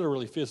ways.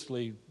 Literally,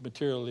 physically,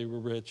 materially, we're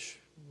rich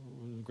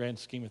in the grand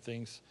scheme of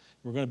things.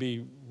 We're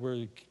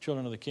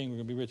children of the King. We're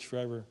going to be rich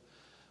forever.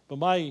 But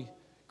my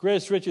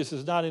greatest riches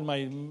is not in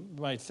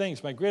my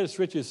things. My greatest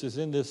riches is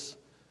in this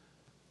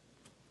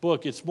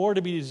book. It's more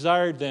to be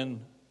desired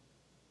than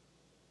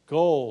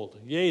gold,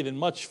 yea, than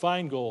much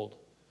fine gold.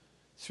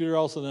 Sweeter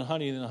also than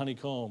honey and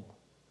honeycomb.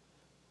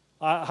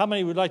 How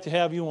many would like to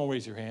have, you won't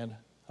raise your hand,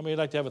 how many would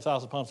like to have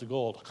 1,000 pounds of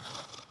gold?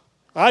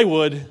 I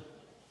would.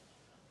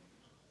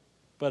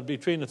 But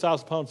between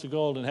 1,000 pounds of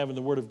gold and having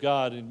the Word of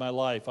God in my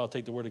life, I'll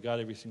take the Word of God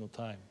every single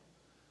time.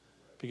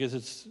 Because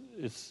it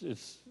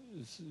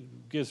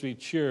gives me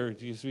cheer, it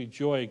gives me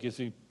joy, it gives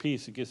me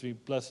peace, it gives me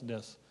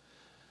blessedness.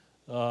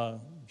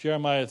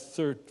 Jeremiah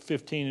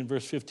 15 and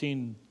verse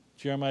 15,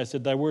 Jeremiah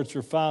said, thy words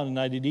were found and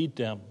I did eat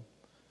them.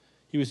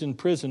 He was in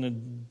prison, a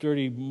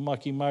dirty,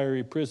 mucky,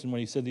 miry prison when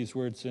he said these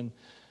words. And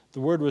the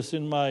word was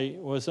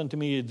unto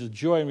me the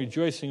joy and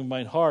rejoicing of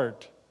mine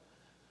heart.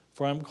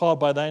 For I am called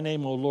by thy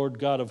name, O Lord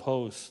God of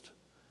hosts.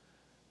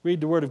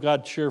 Read the Word of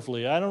God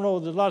cheerfully. I don't know,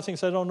 there's a lot of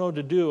things I don't know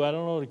to do. I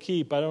don't know to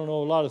keep. I don't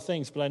know a lot of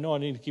things, but I know I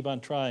need to keep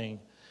on trying.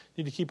 I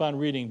need to keep on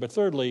reading. But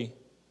thirdly,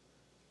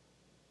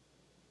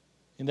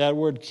 in that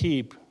word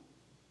keep,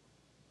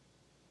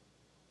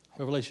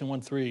 Revelation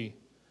 1:3,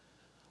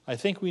 I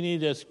think we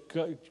need, as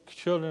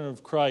children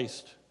of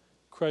Christ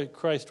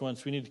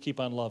ones, we need to keep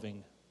on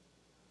loving.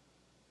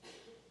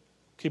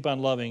 Keep on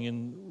loving.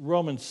 In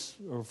Romans,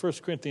 or 1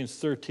 Corinthians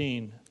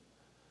 13,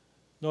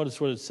 notice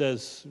what it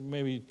says.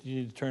 Maybe you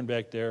need to turn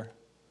back there.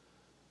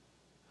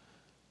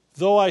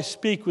 Though I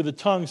speak with the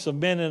tongues of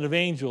men and of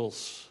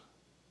angels,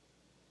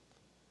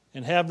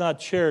 and have not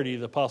charity,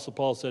 the Apostle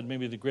Paul said,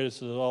 maybe the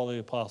greatest of all the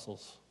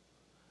apostles,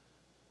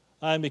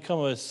 I am become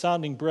a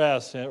sounding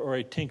brass or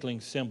a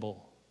tinkling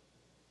cymbal.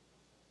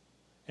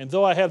 And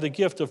though I have the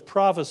gift of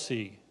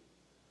prophecy,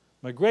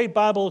 I'm a great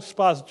Bible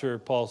expositor,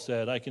 Paul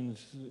said. I can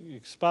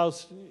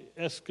espouse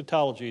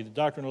eschatology, the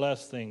doctrine of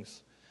last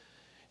things,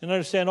 and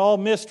understand all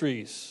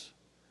mysteries.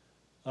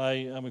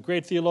 I'm a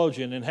great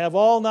theologian and have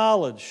all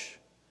knowledge.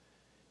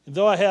 And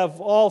though I have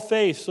all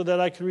faith so that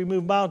I can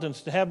remove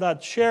mountains, to have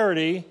not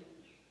charity,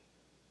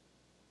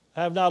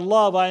 I have not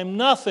love, I am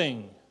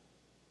nothing.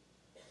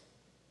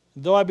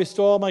 And though I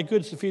bestow all my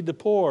goods to feed the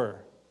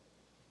poor,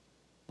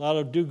 a lot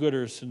of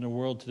do-gooders in the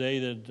world today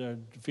that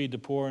feed the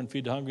poor and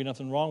feed the hungry.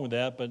 Nothing wrong with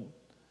that, but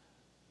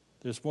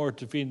there's more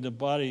to feeding the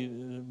body,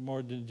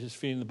 more than just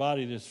feeding the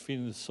body, there's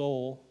feeding the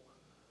soul.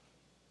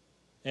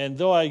 And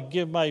though I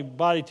give my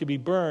body to be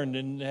burned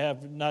and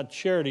have not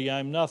charity, I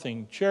am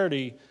nothing.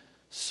 Charity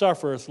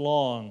suffereth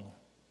long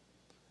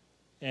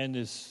and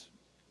is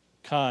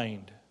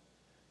kind.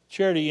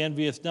 Charity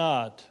envieth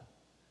not.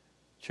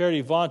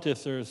 Charity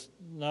vaunteth or is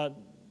not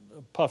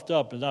puffed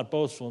up, is not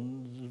boastful,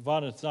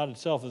 vaunteth not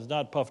itself, is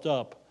not puffed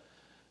up,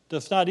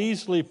 doth not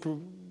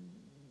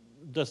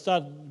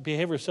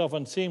behave herself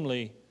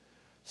unseemly,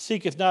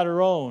 seeketh not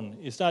her own,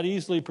 is not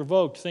easily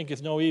provoked,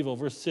 thinketh no evil.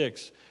 Verse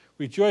 6,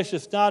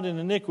 rejoiceth not in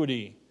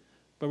iniquity,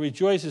 but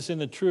rejoiceth in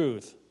the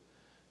truth.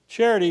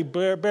 Charity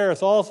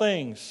beareth all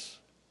things,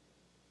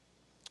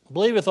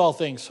 believeth all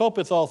things,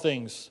 hopeth all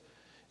things,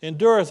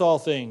 endureth all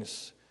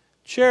things.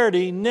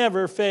 Charity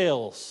never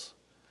fails.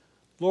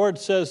 Lord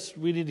says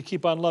we need to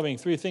keep on loving.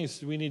 Three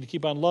things we need to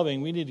keep on loving.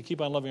 We need to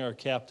keep on loving our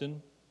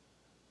captain,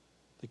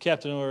 the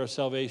captain of our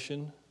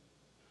salvation,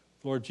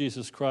 Lord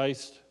Jesus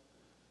Christ.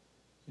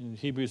 In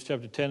Hebrews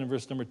chapter 10 and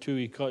verse number 2,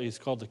 he's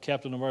called the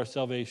captain of our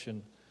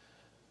salvation.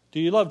 Do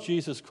you love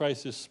Jesus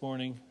Christ this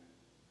morning?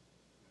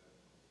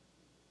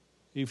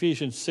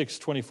 Ephesians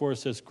 6:24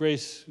 says,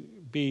 grace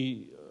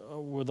be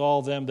with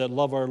all them that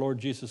love our Lord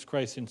Jesus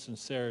Christ in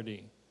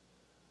sincerity.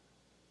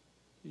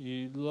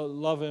 You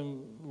love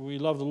him. We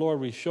love the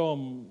Lord. We show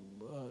him.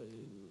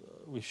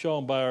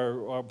 By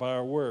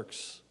our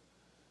works.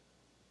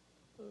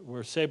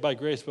 We're saved by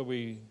grace, but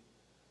we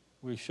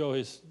show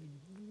his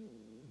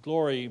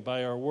glory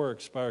by our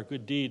works, by our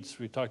good deeds.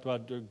 We talked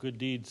about good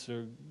deeds,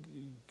 or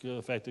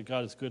the fact that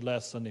God is good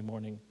last Sunday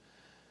morning.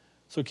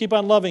 So keep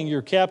on loving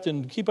your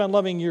captain. Keep on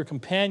loving your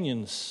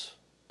companions.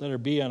 Let her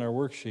be on our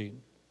worksheet.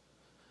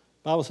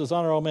 The Bible says,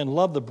 honor all men.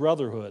 Love the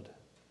brotherhood.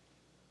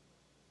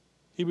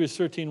 Hebrews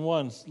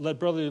 13:1, let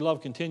brotherly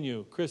love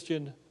continue.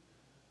 Christian,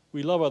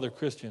 we love other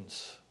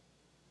Christians.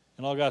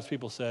 And all God's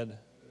people said,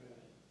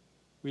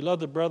 we love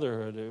the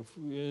brotherhood. If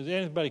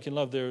anybody can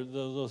love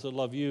those that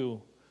love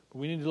you, but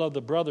we need to love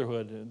the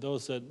brotherhood,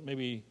 those that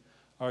maybe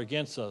are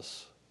against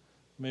us,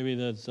 maybe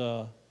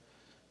that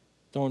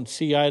don't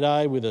see eye to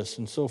eye with us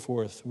and so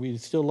forth. We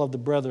still love the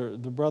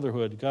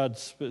brotherhood. God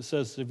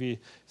says if you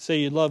say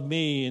you love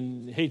me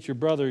and hate your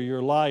brother, you're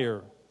a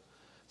liar.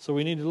 So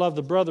we need to love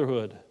the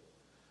brotherhood.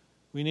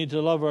 We need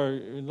to love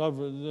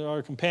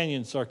our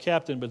companions, our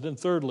captain. But then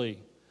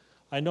thirdly,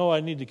 I know I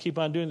need to keep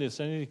on doing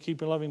this. I need to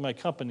keep on loving my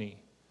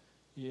company.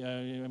 Yeah,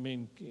 I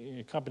mean,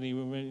 company,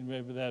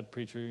 maybe that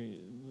preacher,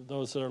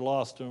 those that are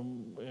lost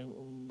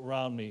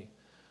around me.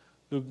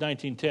 Luke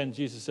 19:10,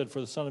 Jesus said, for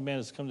the Son of Man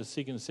has come to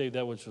seek and save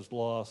that which was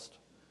lost.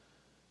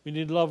 We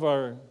need to love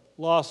our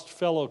lost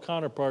fellow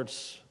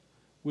counterparts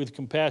with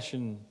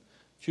compassion.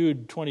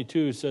 Jude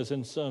 22 says,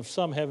 and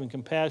some having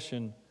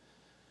compassion,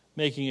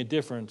 making a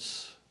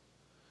difference.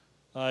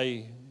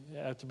 I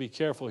have to be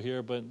careful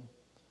here, but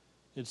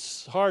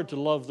it's hard to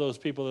love those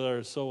people that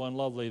are so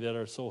unlovely, that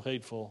are so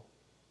hateful.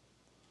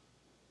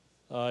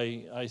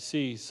 I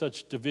see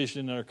such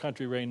division in our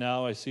country right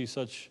now. I see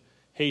such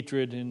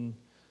hatred and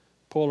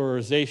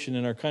polarization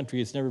in our country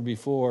as never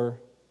before.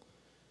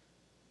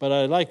 But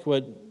I like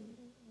what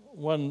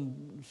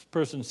one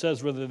person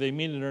says, whether they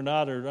mean it or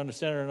not or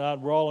understand it or not,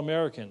 we're all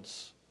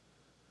Americans.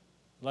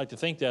 I'd like to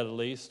think that at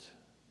least.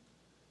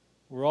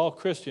 We're all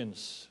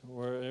Christians,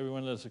 or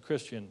everyone that's a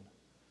Christian.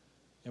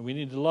 And we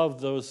need to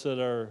love those that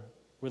are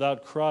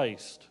without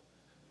Christ.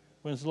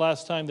 When's the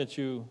last time that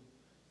you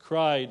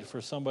cried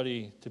for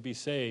somebody to be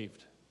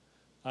saved?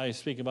 I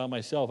speak about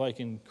myself. I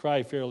can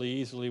cry fairly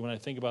easily when I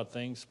think about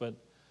things, but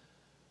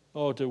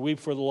to weep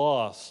for the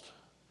lost,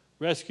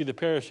 rescue the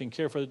perishing,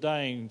 care for the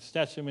dying,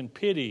 snatch them in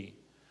pity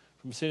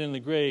from sin in the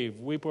grave,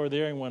 weep over the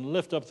erring one,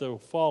 lift up the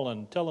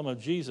fallen, tell them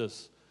of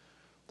Jesus,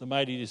 the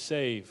mighty to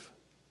save.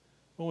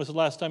 When was the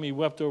last time you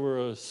wept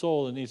over a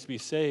soul that needs to be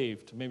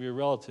saved, maybe a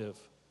relative?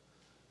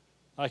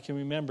 I can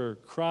remember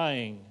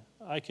crying.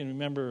 I've given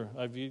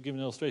an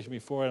illustration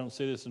before. I don't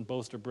say this in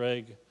boast or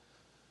brag.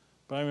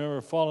 But I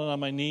remember falling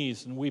on my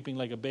knees and weeping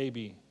like a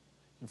baby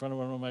in front of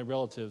one of my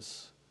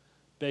relatives,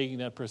 begging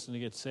that person to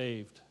get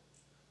saved.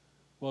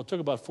 Well, it took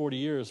about 40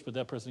 years, but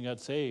that person got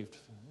saved.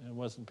 It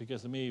wasn't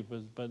because of me,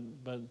 but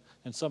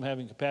and some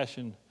having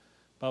compassion,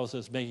 the Bible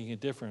says, making a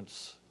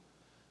difference.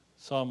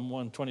 Psalm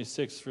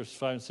 126, verse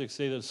 5 and 6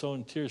 say that sow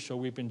in tears shall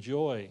reap in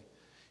joy.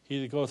 He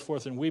that goeth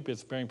forth and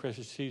weepeth, bearing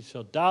precious seed,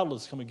 shall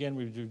doubtless come again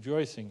with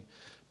rejoicing,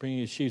 bringing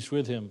his sheaves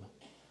with him.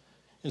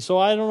 And so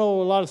I don't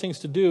know a lot of things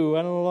to do.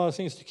 I don't know a lot of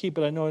things to keep,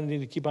 but I know I need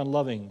to keep on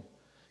loving.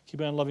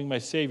 Keep on loving my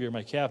Savior,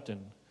 my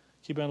captain.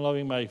 Keep on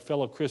loving my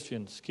fellow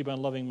Christians. Keep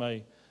on loving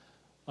my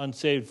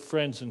unsaved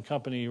friends and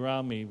company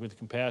around me with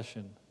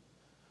compassion.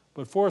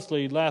 But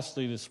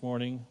lastly this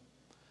morning,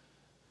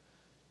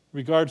 in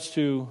regards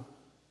to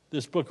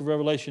this book of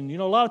Revelation,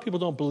 a lot of people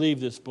don't believe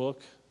this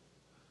book.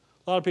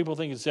 A lot of people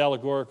think it's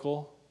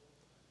allegorical.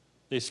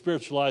 They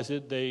spiritualize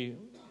it. They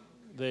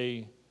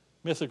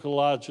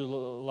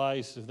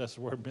mythologized, if that's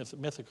the word,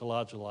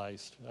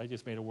 mythologized. I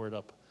just made a word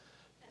up.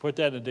 Put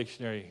that in a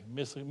dictionary.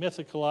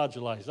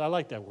 Mythologized. I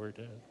like that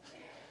word.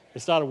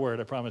 It's not a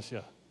word, I promise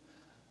you.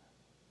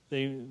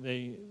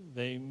 They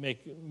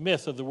make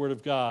myth of the Word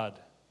of God.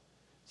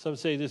 Some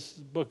say this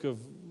book of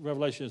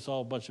Revelation is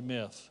all a bunch of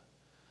myth.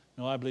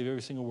 No, I believe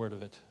every single word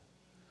of it.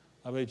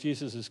 I believe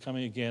Jesus is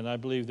coming again. I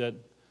believe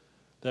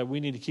that we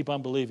need to keep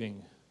on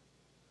believing.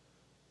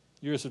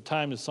 Years of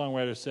time, the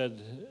songwriter said,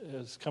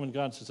 has come and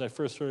gone since I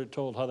first heard it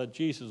told how that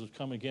Jesus would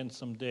come again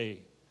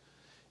someday.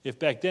 If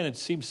back then it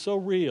seemed so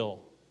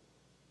real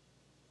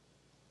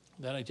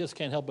that I just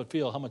can't help but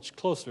feel how much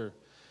closer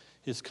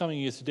his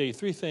coming is today.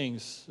 Three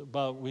things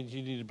about what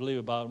you need to believe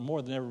about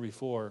more than ever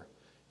before,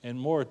 and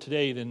more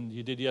today than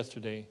you did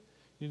yesterday.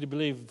 You need to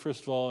believe,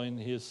 first of all, in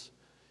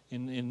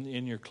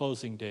your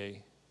closing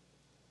day.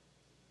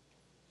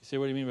 You say,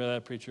 what do you mean by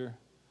that, preacher?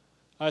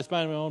 I was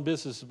minding my own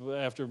business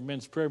after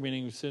men's prayer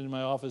meeting. I was sitting in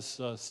my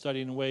office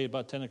studying away.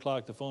 About 10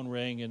 o'clock, the phone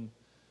rang, and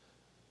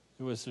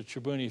It was the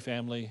Tribuni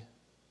family.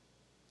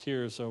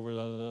 Tears over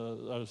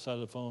the other side of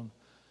the phone.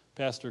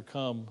 Pastor,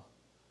 come.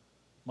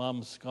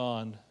 Mom's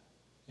gone.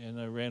 And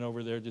I ran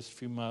over there just a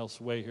few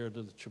miles away here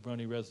to the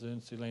Tribuni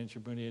residence. Elaine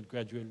Tribuni had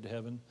graduated to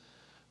heaven,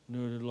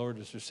 knew the Lord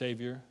as her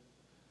Savior.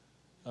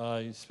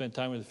 He spent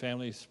time with the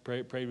family,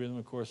 prayed with them,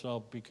 of course.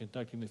 I'll be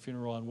conducting the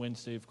funeral on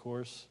Wednesday, of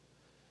course.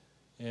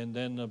 And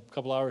then a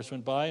couple hours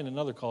went by, and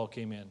another call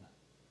came in.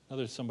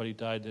 Somebody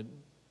died that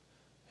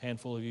a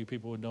handful of you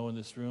people would know in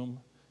this room.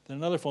 Then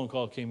another phone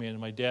call came in, and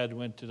my dad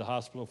went to the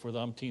hospital for the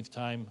umpteenth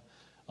time.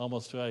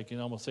 I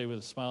can almost say with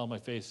a smile on my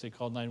face, they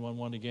called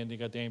 911 again. They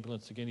got the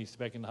ambulance again. He's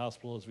back in the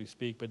hospital as we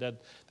speak. But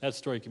that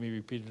story can be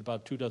repeated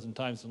about 24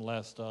 times in the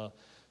last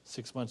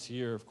 6 months, a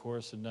year, of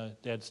course. And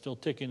Dad's still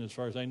ticking as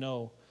far as I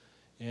know.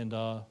 And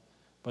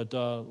but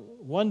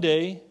one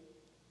day,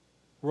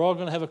 we're all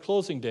going to have a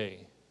closing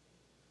day.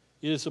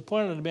 It is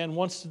appointed that a man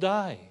wants to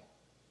die.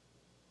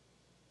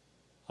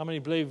 How many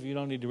believe you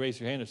don't need to raise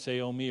your hand and say,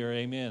 oh, me, or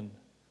amen?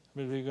 How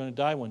many believe you're going to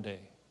die one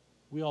day?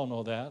 We all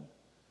know that.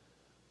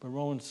 But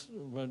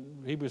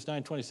Hebrews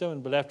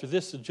 9:27, but after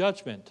this, the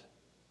judgment.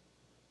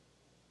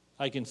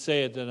 I can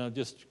say it, and I'll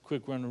just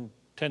quick run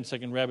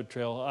 10-second rabbit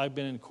trail. I've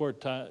been in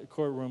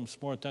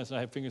courtrooms more times than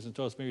I have fingers and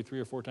toes, maybe 3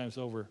 or 4 times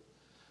over.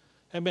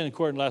 I haven't been in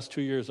court in the last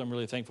 2 years. I'm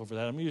really thankful for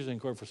that. I'm usually in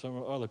court for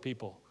some other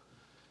people.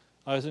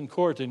 I was in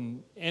court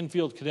in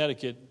Enfield,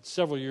 Connecticut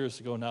several years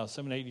ago now,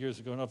 7, 8 years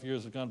ago. Enough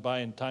years have gone by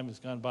and time has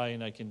gone by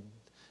and I can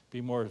be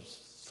more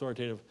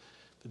authoritative.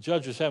 The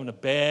judge was having a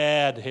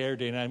bad hair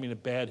day, and I mean a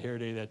bad hair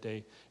day that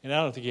day. And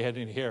I don't think he had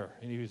any hair,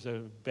 and he was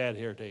a bad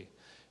hair day.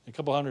 A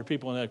couple hundred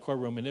people in that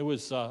courtroom, and it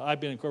was, I've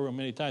been in a courtroom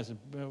many times, and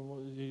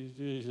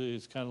usually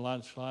it's kind of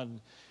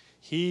nonchalant.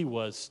 He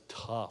was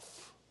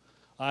tough.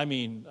 I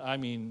mean,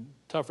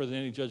 tougher than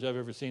any judge I've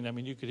ever seen. I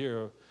mean, you could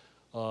hear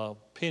a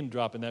pin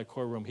drop in that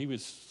courtroom. He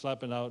was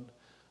slapping out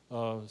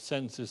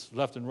sentences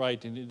left and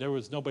right, and there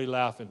was nobody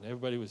laughing.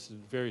 Everybody was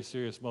in very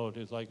serious mode.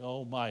 It was like,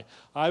 oh my.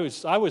 I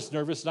was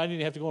nervous, and I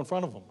didn't have to go in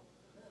front of him.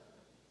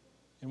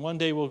 And one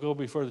day we'll go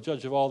before the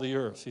judge of all the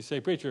earth. He say,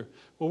 preacher,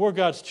 well, we're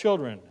God's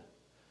children.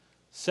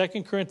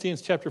 2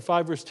 Corinthians chapter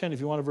 5, verse 10, if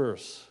you want a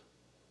verse.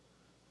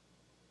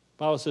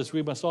 The Bible says,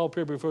 we must all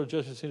appear before the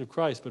judgment seat of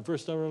Christ. But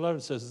verse number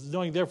 11 says,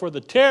 knowing therefore the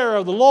terror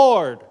of the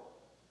Lord,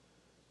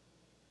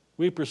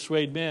 we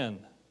persuade men.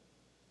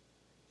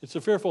 It's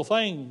a fearful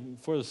thing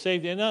for the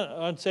saved and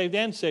unsaved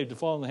and saved to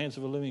fall in the hands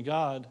of a living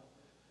God.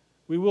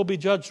 We will be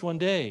judged one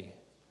day.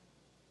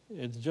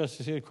 At the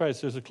judgment seat of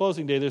Christ. There's a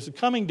closing day. There's a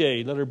coming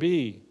day, letter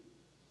B.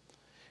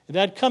 And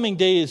that coming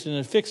day is in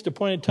a fixed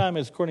appointed time,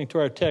 as according to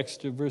our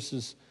text,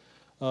 verse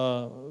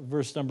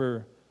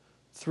number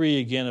 3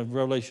 again of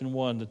Revelation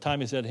 1. The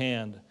time is at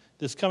hand.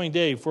 This coming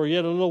day, for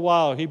yet a little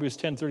while, Hebrews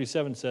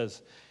 10:37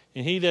 says,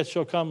 and he that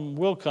shall come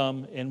will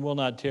come and will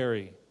not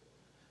tarry.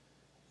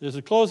 There's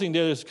a closing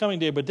day, there's a coming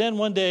day, but then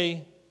one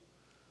day,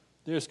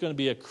 there's going to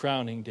be a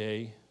crowning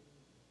day.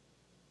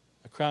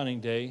 A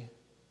crowning day.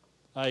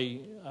 I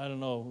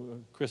don't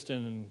know,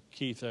 Kristen and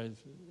Keith,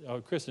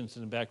 Kristen's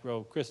in the back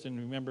row. Kristen,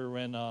 remember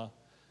when,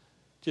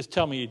 just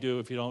tell me you do.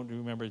 If you don't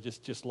remember,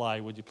 just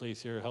lie, would you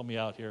please, here, help me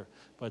out here.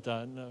 But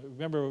no,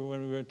 remember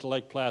when we went to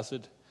Lake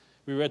Placid?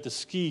 We were at the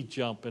ski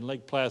jump in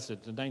Lake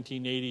Placid, the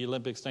 1980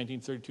 Olympics,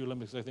 1932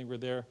 Olympics, I think we're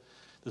there.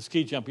 The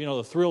ski jump, you know,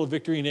 the thrill of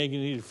victory and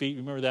agony of defeat.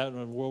 Remember that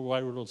in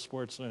worldwide world of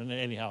sports? And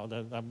anyhow,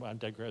 I'm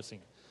digressing.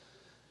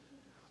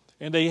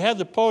 And they had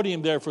the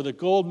podium there for the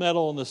gold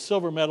medal and the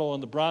silver medal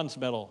and the bronze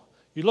medal.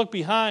 You look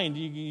behind,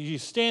 you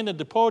stand at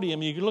the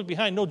podium, you can look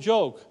behind, no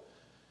joke.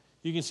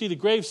 You can see the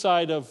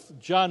graveside of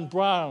John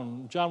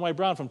Y.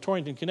 Brown from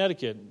Torrington,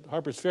 Connecticut,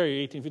 Harper's Ferry,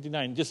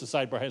 1859. Just a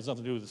sidebar, has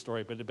nothing to do with the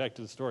story, but back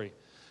to the story.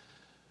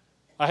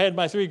 I had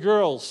my 3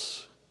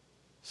 girls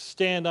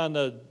stand on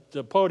the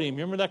podium.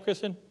 You remember that,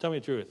 Kristen? Tell me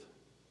the truth.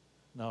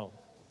 No.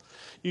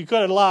 You could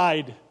have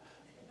lied,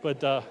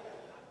 but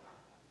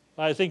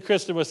I think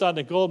Kristen was on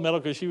the gold medal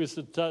because she was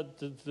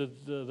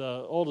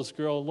the oldest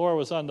girl. Laura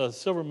was on the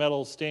silver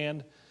medal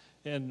stand,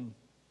 and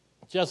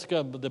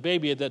Jessica, the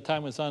baby at that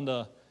time, was on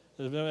the,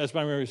 as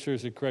my memory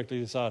serves it correctly,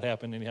 this is how it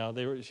happened anyhow.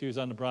 She was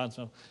on the bronze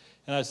medal.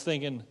 And I was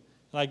thinking,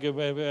 and I go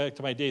back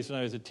to my days when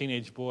I was a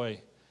teenage boy,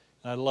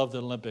 and I loved the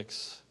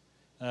Olympics.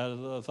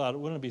 And I thought,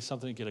 wouldn't it be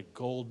something to get a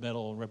gold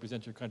medal and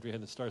represent your country,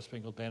 had the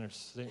Star-Spangled Banner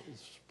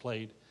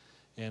played.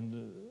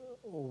 And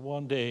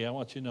one day, I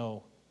want you to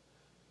know,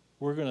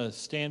 we're going to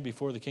stand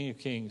before the King of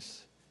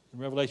Kings. In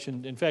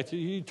Revelation, in fact,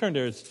 you turn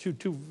there, it's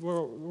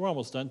we're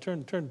almost done.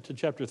 Turn to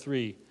chapter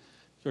 3,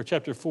 or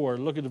chapter 4.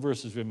 Look at the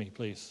verses with me,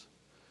 please.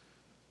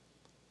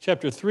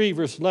 Chapter 3,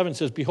 verse 11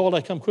 says, behold,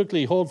 I come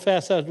quickly, hold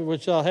fast that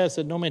which thou hast,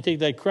 that no man take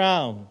thy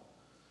crown.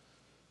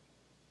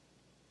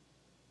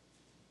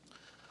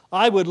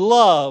 I would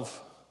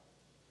love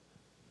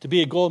to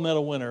be a gold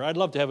medal winner. I'd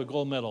love to have a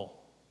gold medal.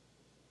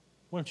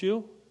 Wouldn't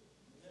you?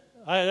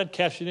 I'd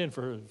cash it in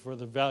for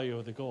the value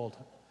of the gold.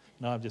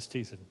 No, I'm just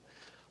teasing.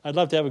 I'd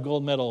love to have a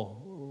gold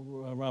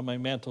medal around my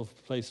mantle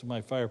place,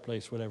 my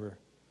fireplace, whatever.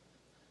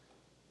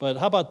 But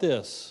how about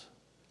this?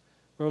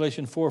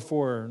 Revelation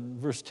 4:4,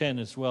 verse 10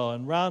 as well.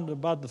 And round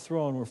about the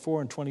throne were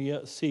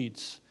 24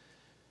 seats.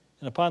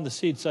 And upon the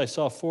seats I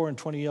saw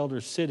 24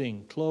 elders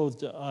sitting,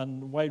 clothed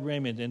on white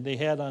raiment, and they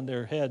had on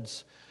their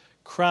heads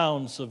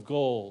crowns of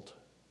gold.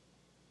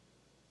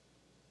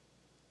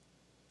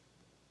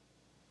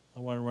 I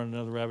want to run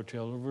another rabbit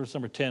trail. Verse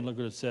number 10, look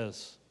what it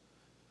says.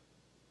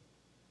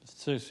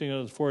 Speaking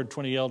of the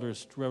 24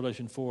 elders,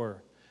 Revelation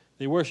 4.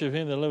 They worship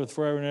him that liveth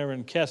forever and ever,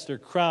 and cast their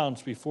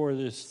crowns before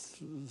this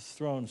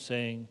throne,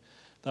 saying,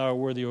 Thou art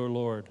worthy, O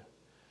Lord.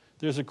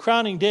 There's a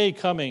crowning day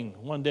coming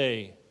one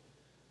day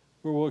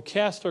where we'll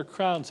cast our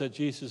crowns at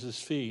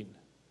Jesus' feet.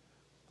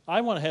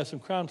 I want to have some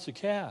crowns to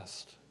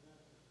cast.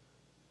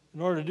 In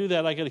order to do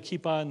that, I got to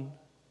keep on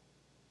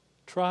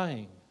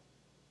trying.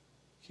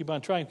 Keep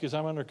on trying because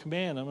I'm under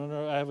command.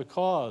 I have a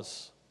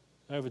cause.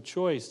 I have a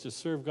choice to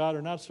serve God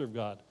or not serve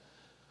God.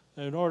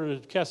 And in order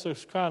to cast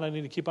this crown, I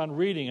need to keep on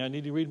reading. I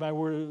need to read the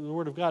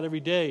Word of God every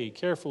day,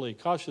 carefully,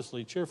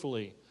 cautiously,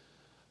 cheerfully.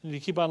 I need to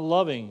keep on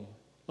loving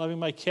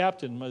my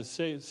captain,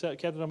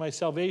 captain of my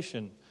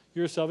salvation,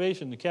 your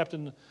salvation, the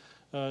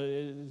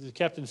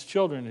captain's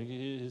children,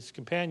 his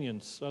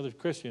companions, other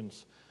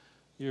Christians,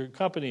 your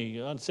company,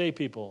 unsaved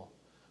people.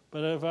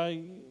 But if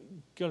I'm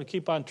going to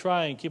keep on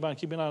trying, keep on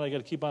keeping on, I got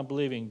to keep on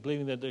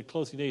believing that the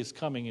closing day is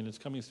coming, and it's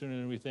coming sooner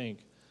than we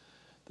think.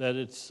 That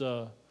it's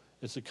a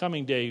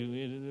coming day.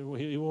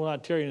 He will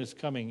not tarry in his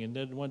coming, and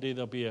then one day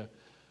there'll be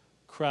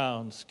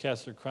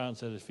cast their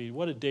crowns at his feet.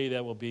 What a day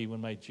that will be when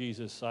my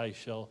Jesus I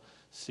shall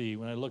see.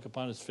 When I look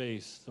upon his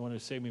face, the one who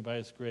saved me by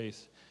his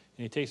grace,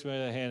 and he takes me by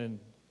the hand and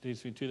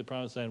leads me to the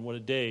promised land. What a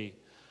day,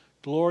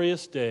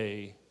 glorious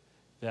day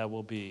that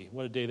will be.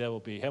 What a day that will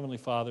be. Heavenly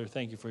Father,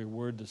 thank you for your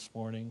word this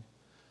morning.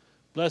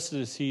 Blessed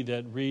is he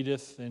that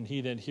readeth and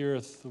he that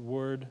heareth the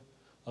word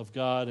of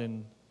God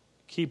and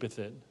keepeth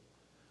it,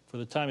 for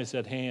the time is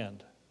at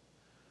hand.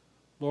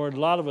 Lord, a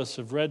lot of us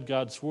have read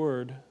God's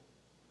word,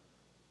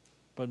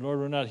 but Lord,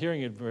 we're not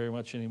hearing it very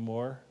much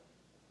anymore.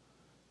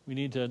 We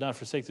need to not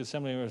forsake the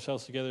assembling of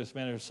ourselves together as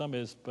manner of some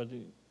is, but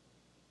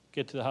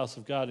get to the house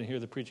of God and hear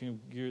the preaching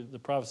of the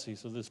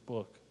prophecies of this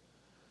book.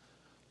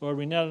 Lord,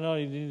 we not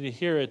only need to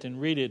hear it and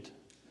read it,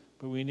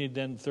 but we need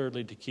then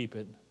thirdly to keep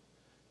it.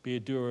 Be a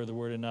doer of the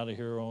word and not a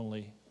hearer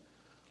only.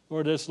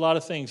 Lord, there's a lot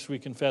of things we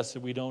confess that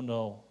we don't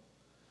know.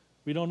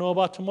 We don't know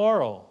about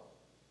tomorrow.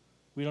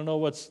 We don't know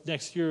what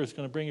next year is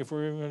going to bring if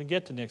we're even going to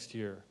get to next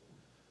year.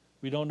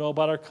 We don't know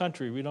about our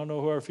country. We don't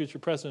know who our future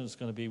president is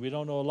going to be. We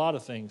don't know a lot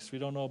of things. We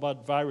don't know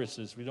about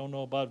viruses. We don't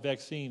know about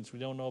vaccines. We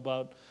don't know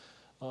about,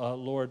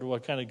 Lord,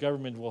 what kind of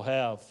government we'll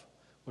have,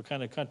 what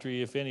kind of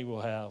country, if any,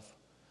 we'll have.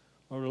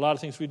 Lord, a lot of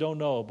things we don't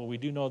know, but we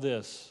do know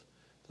this,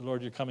 that,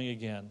 Lord, you're coming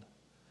again.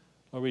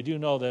 Lord, we do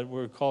know that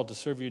we're called to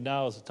serve you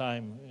now as a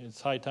time.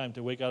 It's high time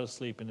to wake out of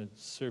sleep and to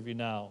serve you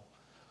now.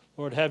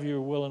 Lord, have your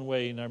will and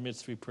way in our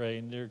midst, we pray.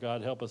 And dear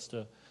God, help us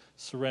to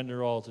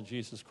surrender all to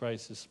Jesus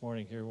Christ this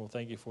morning here. We'll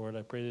thank you for it.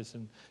 I pray this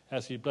and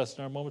ask you to bless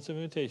in our moments of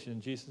invitation.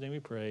 In Jesus' name we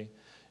pray.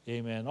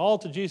 Amen. All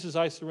to Jesus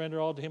I surrender,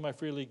 all to him I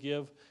freely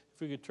give.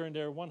 If we could turn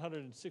there,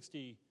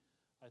 160,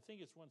 I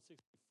think it's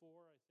 164.